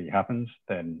actually happens,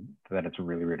 then it's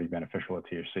really, really beneficial. A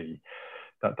THC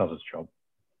that does its job.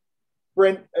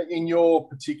 Brent, in your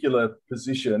particular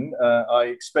position, I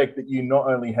expect that you not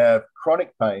only have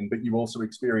chronic pain, but you also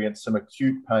experience some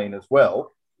acute pain as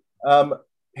well.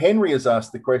 Henry has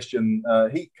asked the question,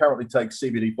 he currently takes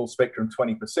CBD full spectrum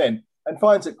 20% and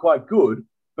finds it quite good,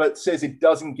 but says it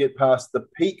doesn't get past the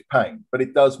peak pain, but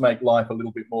it does make life a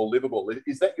little bit more livable.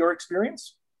 Is that your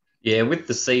experience? Yeah, with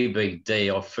the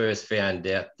CBD, I first found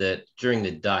out that during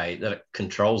the day that it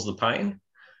controls the pain,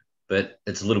 but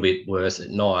it's a little bit worse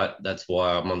at night. That's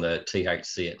why I'm on the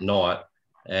THC at night.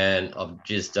 And I've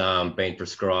just been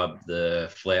prescribed the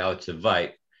flower to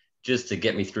vape just to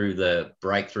get me through the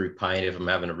breakthrough pain if I'm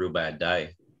having a real bad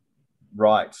day.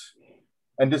 Right.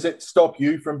 And does it stop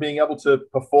you from being able to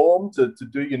perform, to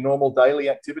do your normal daily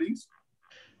activities?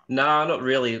 No, not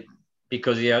really,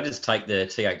 because, I just take the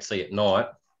THC at night.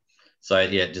 So,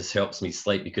 it just helps me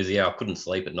sleep because, I couldn't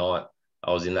sleep at night.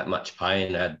 I was in that much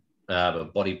pain. I had a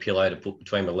body pillow to put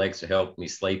between my legs to help me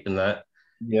sleep and that.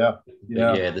 Yeah.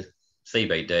 But the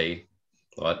CBD,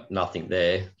 like nothing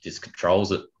there, just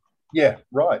controls it. Yeah,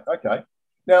 right. Okay.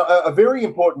 Now, a very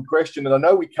important question, and I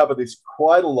know we cover this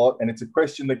quite a lot, and it's a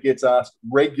question that gets asked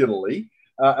regularly,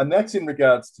 and that's in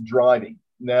regards to driving.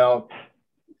 Now,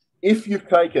 if you've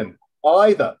taken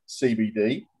either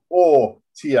CBD or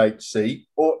THC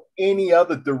or any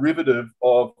other derivative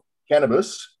of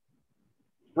cannabis,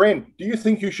 Brent, do you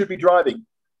think you should be driving?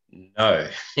 No,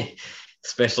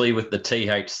 especially with the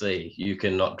THC, you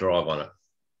cannot drive on it.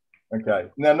 Okay.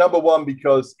 Now, number one,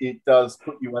 because it does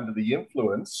put you under the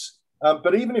influence.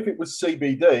 But even if it was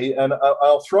CBD, and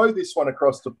I'll throw this one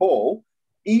across to Paul,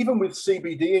 even with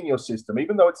CBD in your system,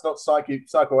 even though it's not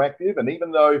psychoactive, and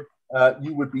even though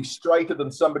you would be straighter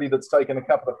than somebody that's taken a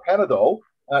couple of Panadol,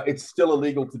 it's still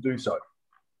illegal to do so.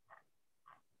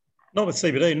 Not with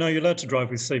CBD. No, you're allowed to drive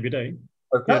with CBD.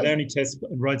 Okay. Yeah, they only test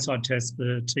roadside test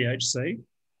for THC,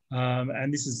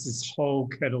 and this is this whole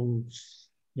kettle.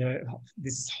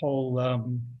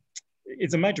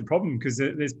 It's a major problem because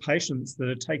there's patients that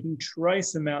are taking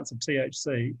trace amounts of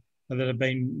THC that have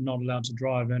been not allowed to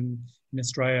drive. And in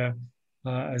Australia,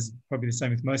 as probably the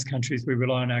same with most countries, we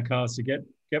rely on our cars to get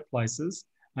places.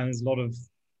 And there's a lot of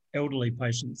elderly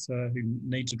patients who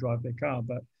need to drive their car,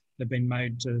 but they've been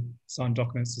made to sign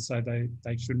documents to say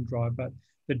they shouldn't drive. But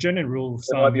the general rule of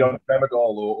thumb, might be on Tramadol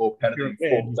or Panadol.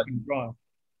 You can drive.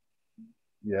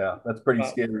 Yeah, that's pretty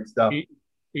scary stuff.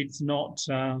 It's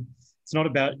not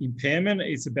about impairment.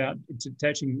 It's about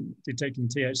detecting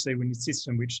THC in your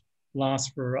system, which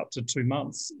lasts for up to 2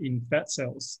 months in fat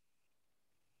cells.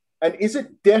 And is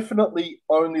it definitely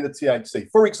only the THC?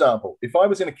 For example, if I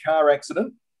was in a car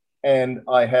accident and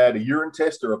I had a urine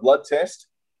test or a blood test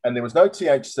and there was no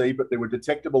THC, but there were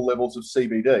detectable levels of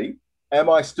CBD, am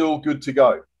I still good to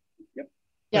go? Yep.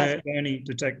 Yeah. They only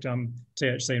detect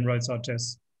THC in roadside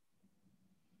tests.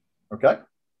 Okay.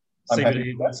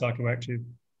 CBD is not psychoactive.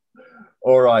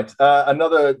 All right.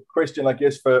 Another question, I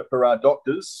guess, for our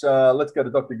doctors. Let's go to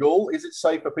Dr. Gull. Is it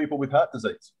safe for people with heart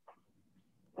disease?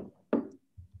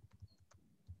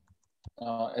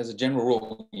 As a general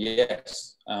rule,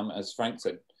 yes. As Frank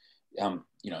said,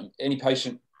 any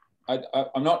patient,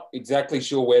 I'm not exactly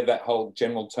sure where that whole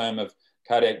general term of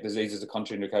cardiac disease as a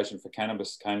contraindication for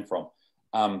cannabis came from.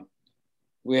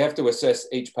 We have to assess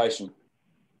each patient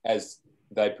as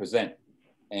they present,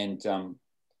 and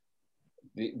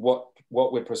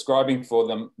what we're prescribing for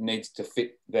them needs to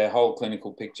fit their whole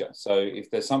clinical picture. So if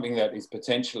there's something that is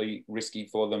potentially risky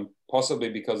for them, possibly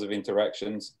because of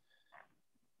interactions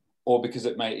or because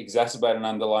it may exacerbate an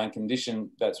underlying condition,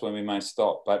 that's when we may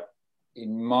stop. But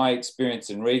in my experience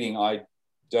in reading, I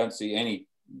don't see any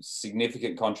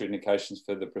significant contraindications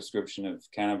for the prescription of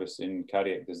cannabis in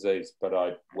cardiac disease, but I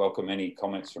welcome any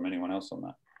comments from anyone else on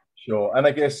that. Sure. And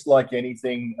I guess, like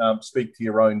anything, speak to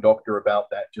your own doctor about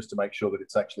that just to make sure that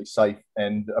it's actually safe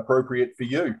and appropriate for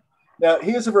you. Now,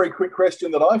 here's a very quick question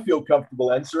that I feel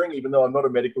comfortable answering, even though I'm not a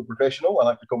medical professional. I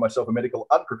like to call myself a medical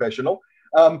unprofessional.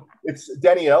 It's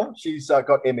Danielle. She's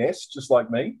got MS, just like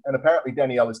me. And apparently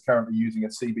Danielle is currently using a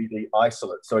CBD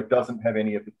isolate, so it doesn't have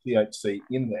any of the THC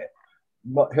in there.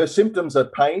 Her symptoms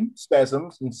are pain,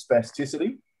 spasms, and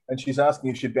spasticity. And she's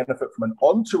asking if she'd benefit from an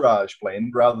entourage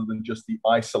blend rather than just the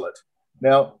isolate.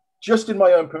 Now, just in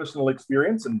my own personal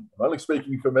experience, and I'm only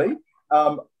speaking for me,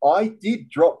 I did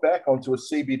drop back onto a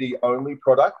CBD-only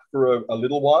product for a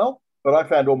little while, but I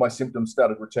found all my symptoms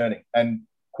started returning, and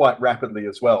quite rapidly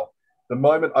as well. The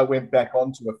moment I went back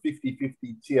onto a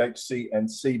 50-50 THC and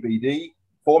CBD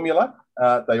formula,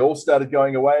 they all started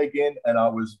going away again, and I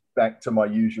was back to my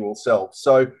usual self.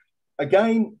 So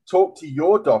again, talk to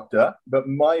your doctor, but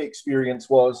my experience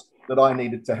was that I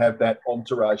needed to have that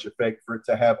entourage effect for it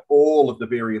to have all of the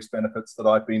various benefits that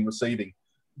I've been receiving.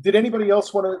 Did anybody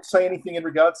else want to say anything in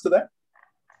regards to that?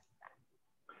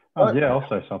 Yeah, I'll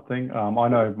say something. I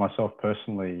know myself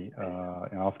personally,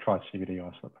 I've tried CBD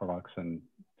isolate products and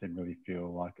didn't really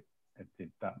feel like it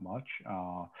did that much.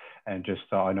 And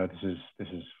just, I know this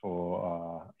is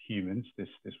for humans,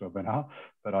 this webinar,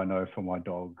 but I know for my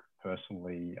dog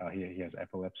personally, he has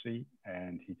epilepsy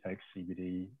and he takes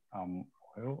CBD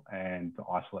oil, and the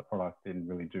isolate product didn't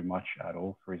really do much at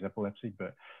all for his epilepsy, but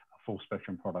a full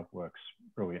spectrum product works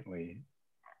brilliantly.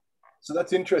 So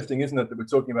that's interesting, isn't it, that we're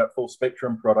talking about full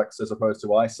spectrum products as opposed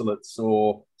to isolates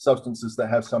or substances that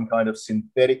have some kind of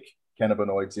synthetic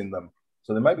cannabinoids in them.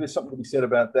 So there maybe there's something to be said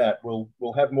about that.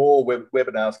 We'll have more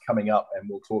webinars coming up, and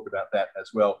we'll talk about that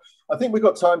as well. I think we've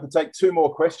got time to take 2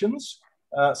 more questions.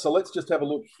 So let's just have a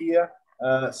look here.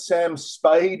 Sam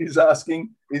Spade is asking,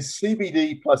 is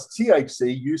CBD plus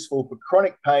THC useful for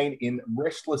chronic pain in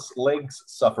restless legs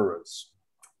sufferers?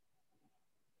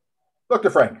 Dr.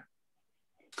 Frank.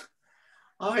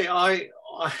 I'm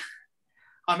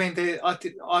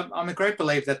a great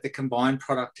believer that the combined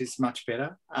product is much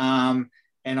better.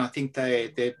 And I think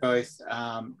they're both,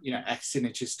 act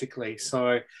synergistically.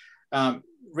 So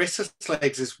restless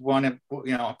legs is one of,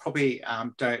 I probably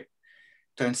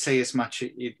don't see as much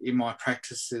in my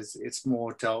practice as it's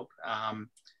more dealt,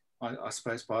 I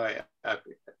suppose, by,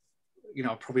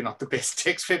 probably not the best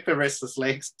expert for restless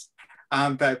legs.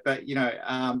 But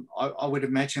I would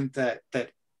imagine that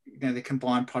the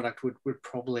combined product would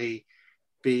probably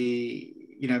be,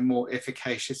 more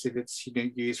efficacious if it's,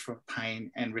 used for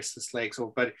pain and restless legs.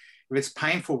 But if it's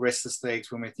painful restless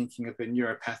legs, when we're thinking of a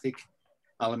neuropathic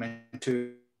element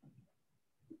to,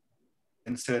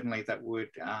 and certainly that would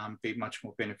be much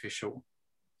more beneficial.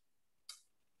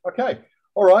 Okay.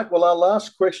 All right. Well, our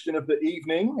last question of the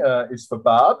evening is for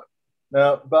Barb.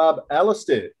 Now, Barb,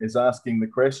 Alistair is asking the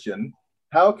question,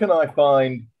 how can I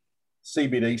find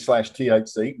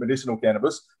CBD/THC, medicinal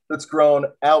cannabis, that's grown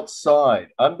outside,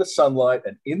 under sunlight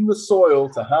and in the soil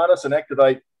to harness and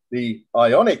activate the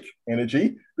ionic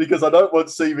energy, because I don't want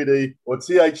CBD or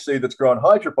THC that's grown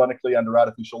hydroponically under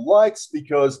artificial lights,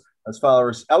 because as far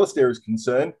as Alistair is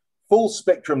concerned, full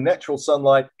spectrum natural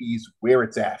sunlight is where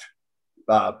it's at.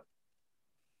 Barb.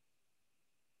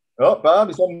 Oh, Barb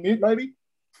is on mute, maybe?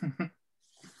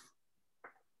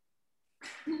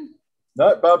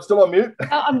 No, Barb's still on mute.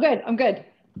 Oh, I'm good.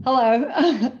 Hello.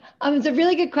 It's a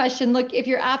really good question. Look, if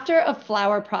you're after a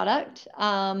flower product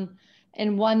and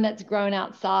one that's grown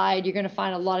outside, you're going to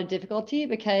find a lot of difficulty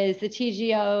because the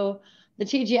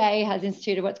TGA has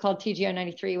instituted what's called TGO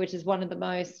 93, which is one of the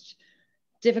most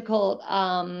difficult,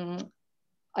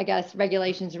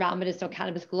 regulations around medicinal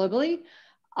cannabis globally.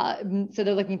 So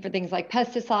they're looking for things like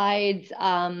pesticides,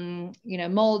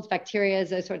 molds, bacteria,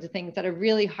 those sorts of things that are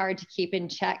really hard to keep in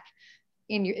check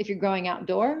if you're growing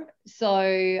outdoor.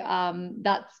 So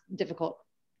that's difficult,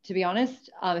 to be honest.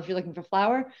 If you're looking for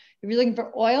flower, if you're looking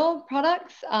for oil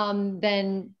products,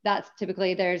 then that's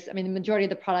typically the majority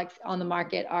of the products on the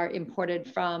market are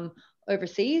imported from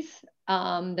overseas.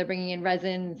 They're bringing in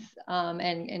resins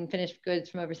and finished goods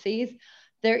from overseas.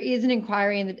 There is an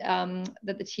inquiry that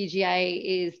the TGA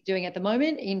is doing at the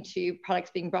moment into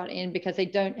products being brought in because they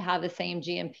don't have the same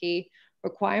GMP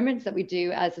requirements that we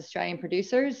do as Australian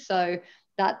producers. So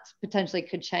that potentially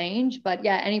could change. But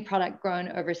yeah, any product grown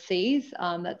overseas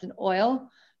that's an oil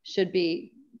should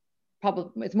be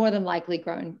probably, it's more than likely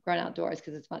grown outdoors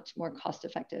because it's much more cost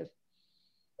effective.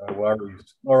 No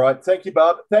worries. All right. Thank you,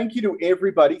 Barb. Thank you to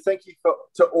everybody. Thank you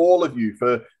to all of you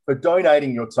for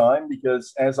donating your time,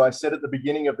 because as I said at the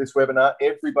beginning of this webinar,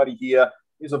 everybody here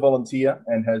is a volunteer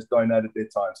and has donated their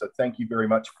time. So thank you very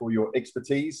much for your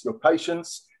expertise, your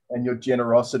patience, and your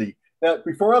generosity. Now,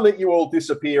 before I let you all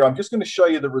disappear, I'm just going to show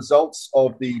you the results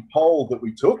of the poll that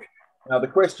we took. Now, the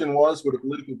question was, would a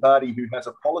political party who has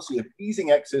a policy of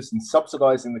easing access and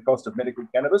subsidising the cost of medical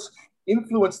cannabis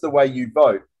influence the way you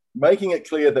vote, making it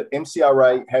clear that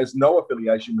MCRA has no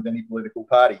affiliation with any political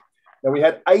party? Now, we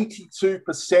had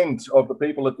 82% of the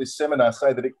people at this seminar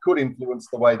say that it could influence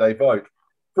the way they vote.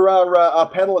 For our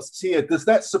panelists here, does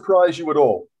that surprise you at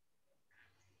all?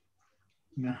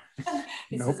 No.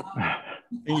 Nope. I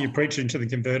think you're preaching to the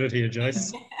converted here,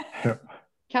 Jace.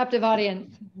 Captive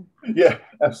audience. Yeah,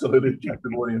 absolutely.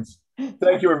 Captive audience.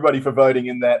 Thank you, everybody, for voting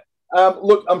in that.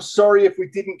 Look, I'm sorry if we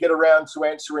didn't get around to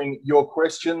answering your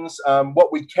questions.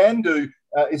 What we can do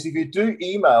is if you do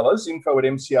email us,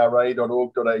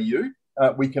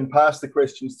 info@mcra.org.au, we can pass the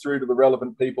questions through to the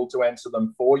relevant people to answer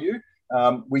them for you.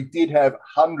 We did have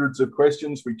hundreds of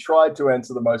questions. We tried to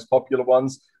answer the most popular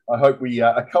ones. I hope we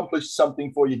accomplished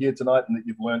something for you here tonight and that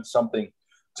you've learned something.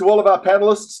 To all of our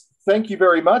panelists, thank you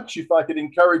very much. If I could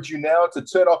encourage you now to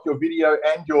turn off your video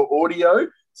and your audio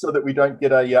so that we don't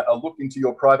get a look into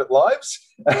your private lives.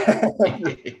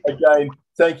 Again,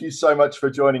 thank you so much for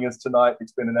joining us tonight.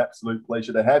 It's been an absolute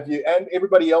pleasure to have you, and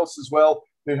everybody else as well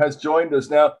who has joined us.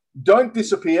 Now, don't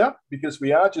disappear, because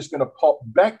we are just going to pop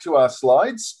back to our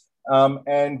slides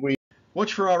and we...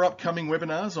 Watch for our upcoming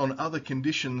webinars on other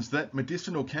conditions that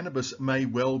medicinal cannabis may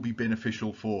well be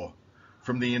beneficial for.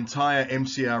 From the entire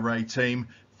MCRA team,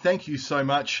 thank you so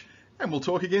much, and we'll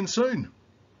talk again soon.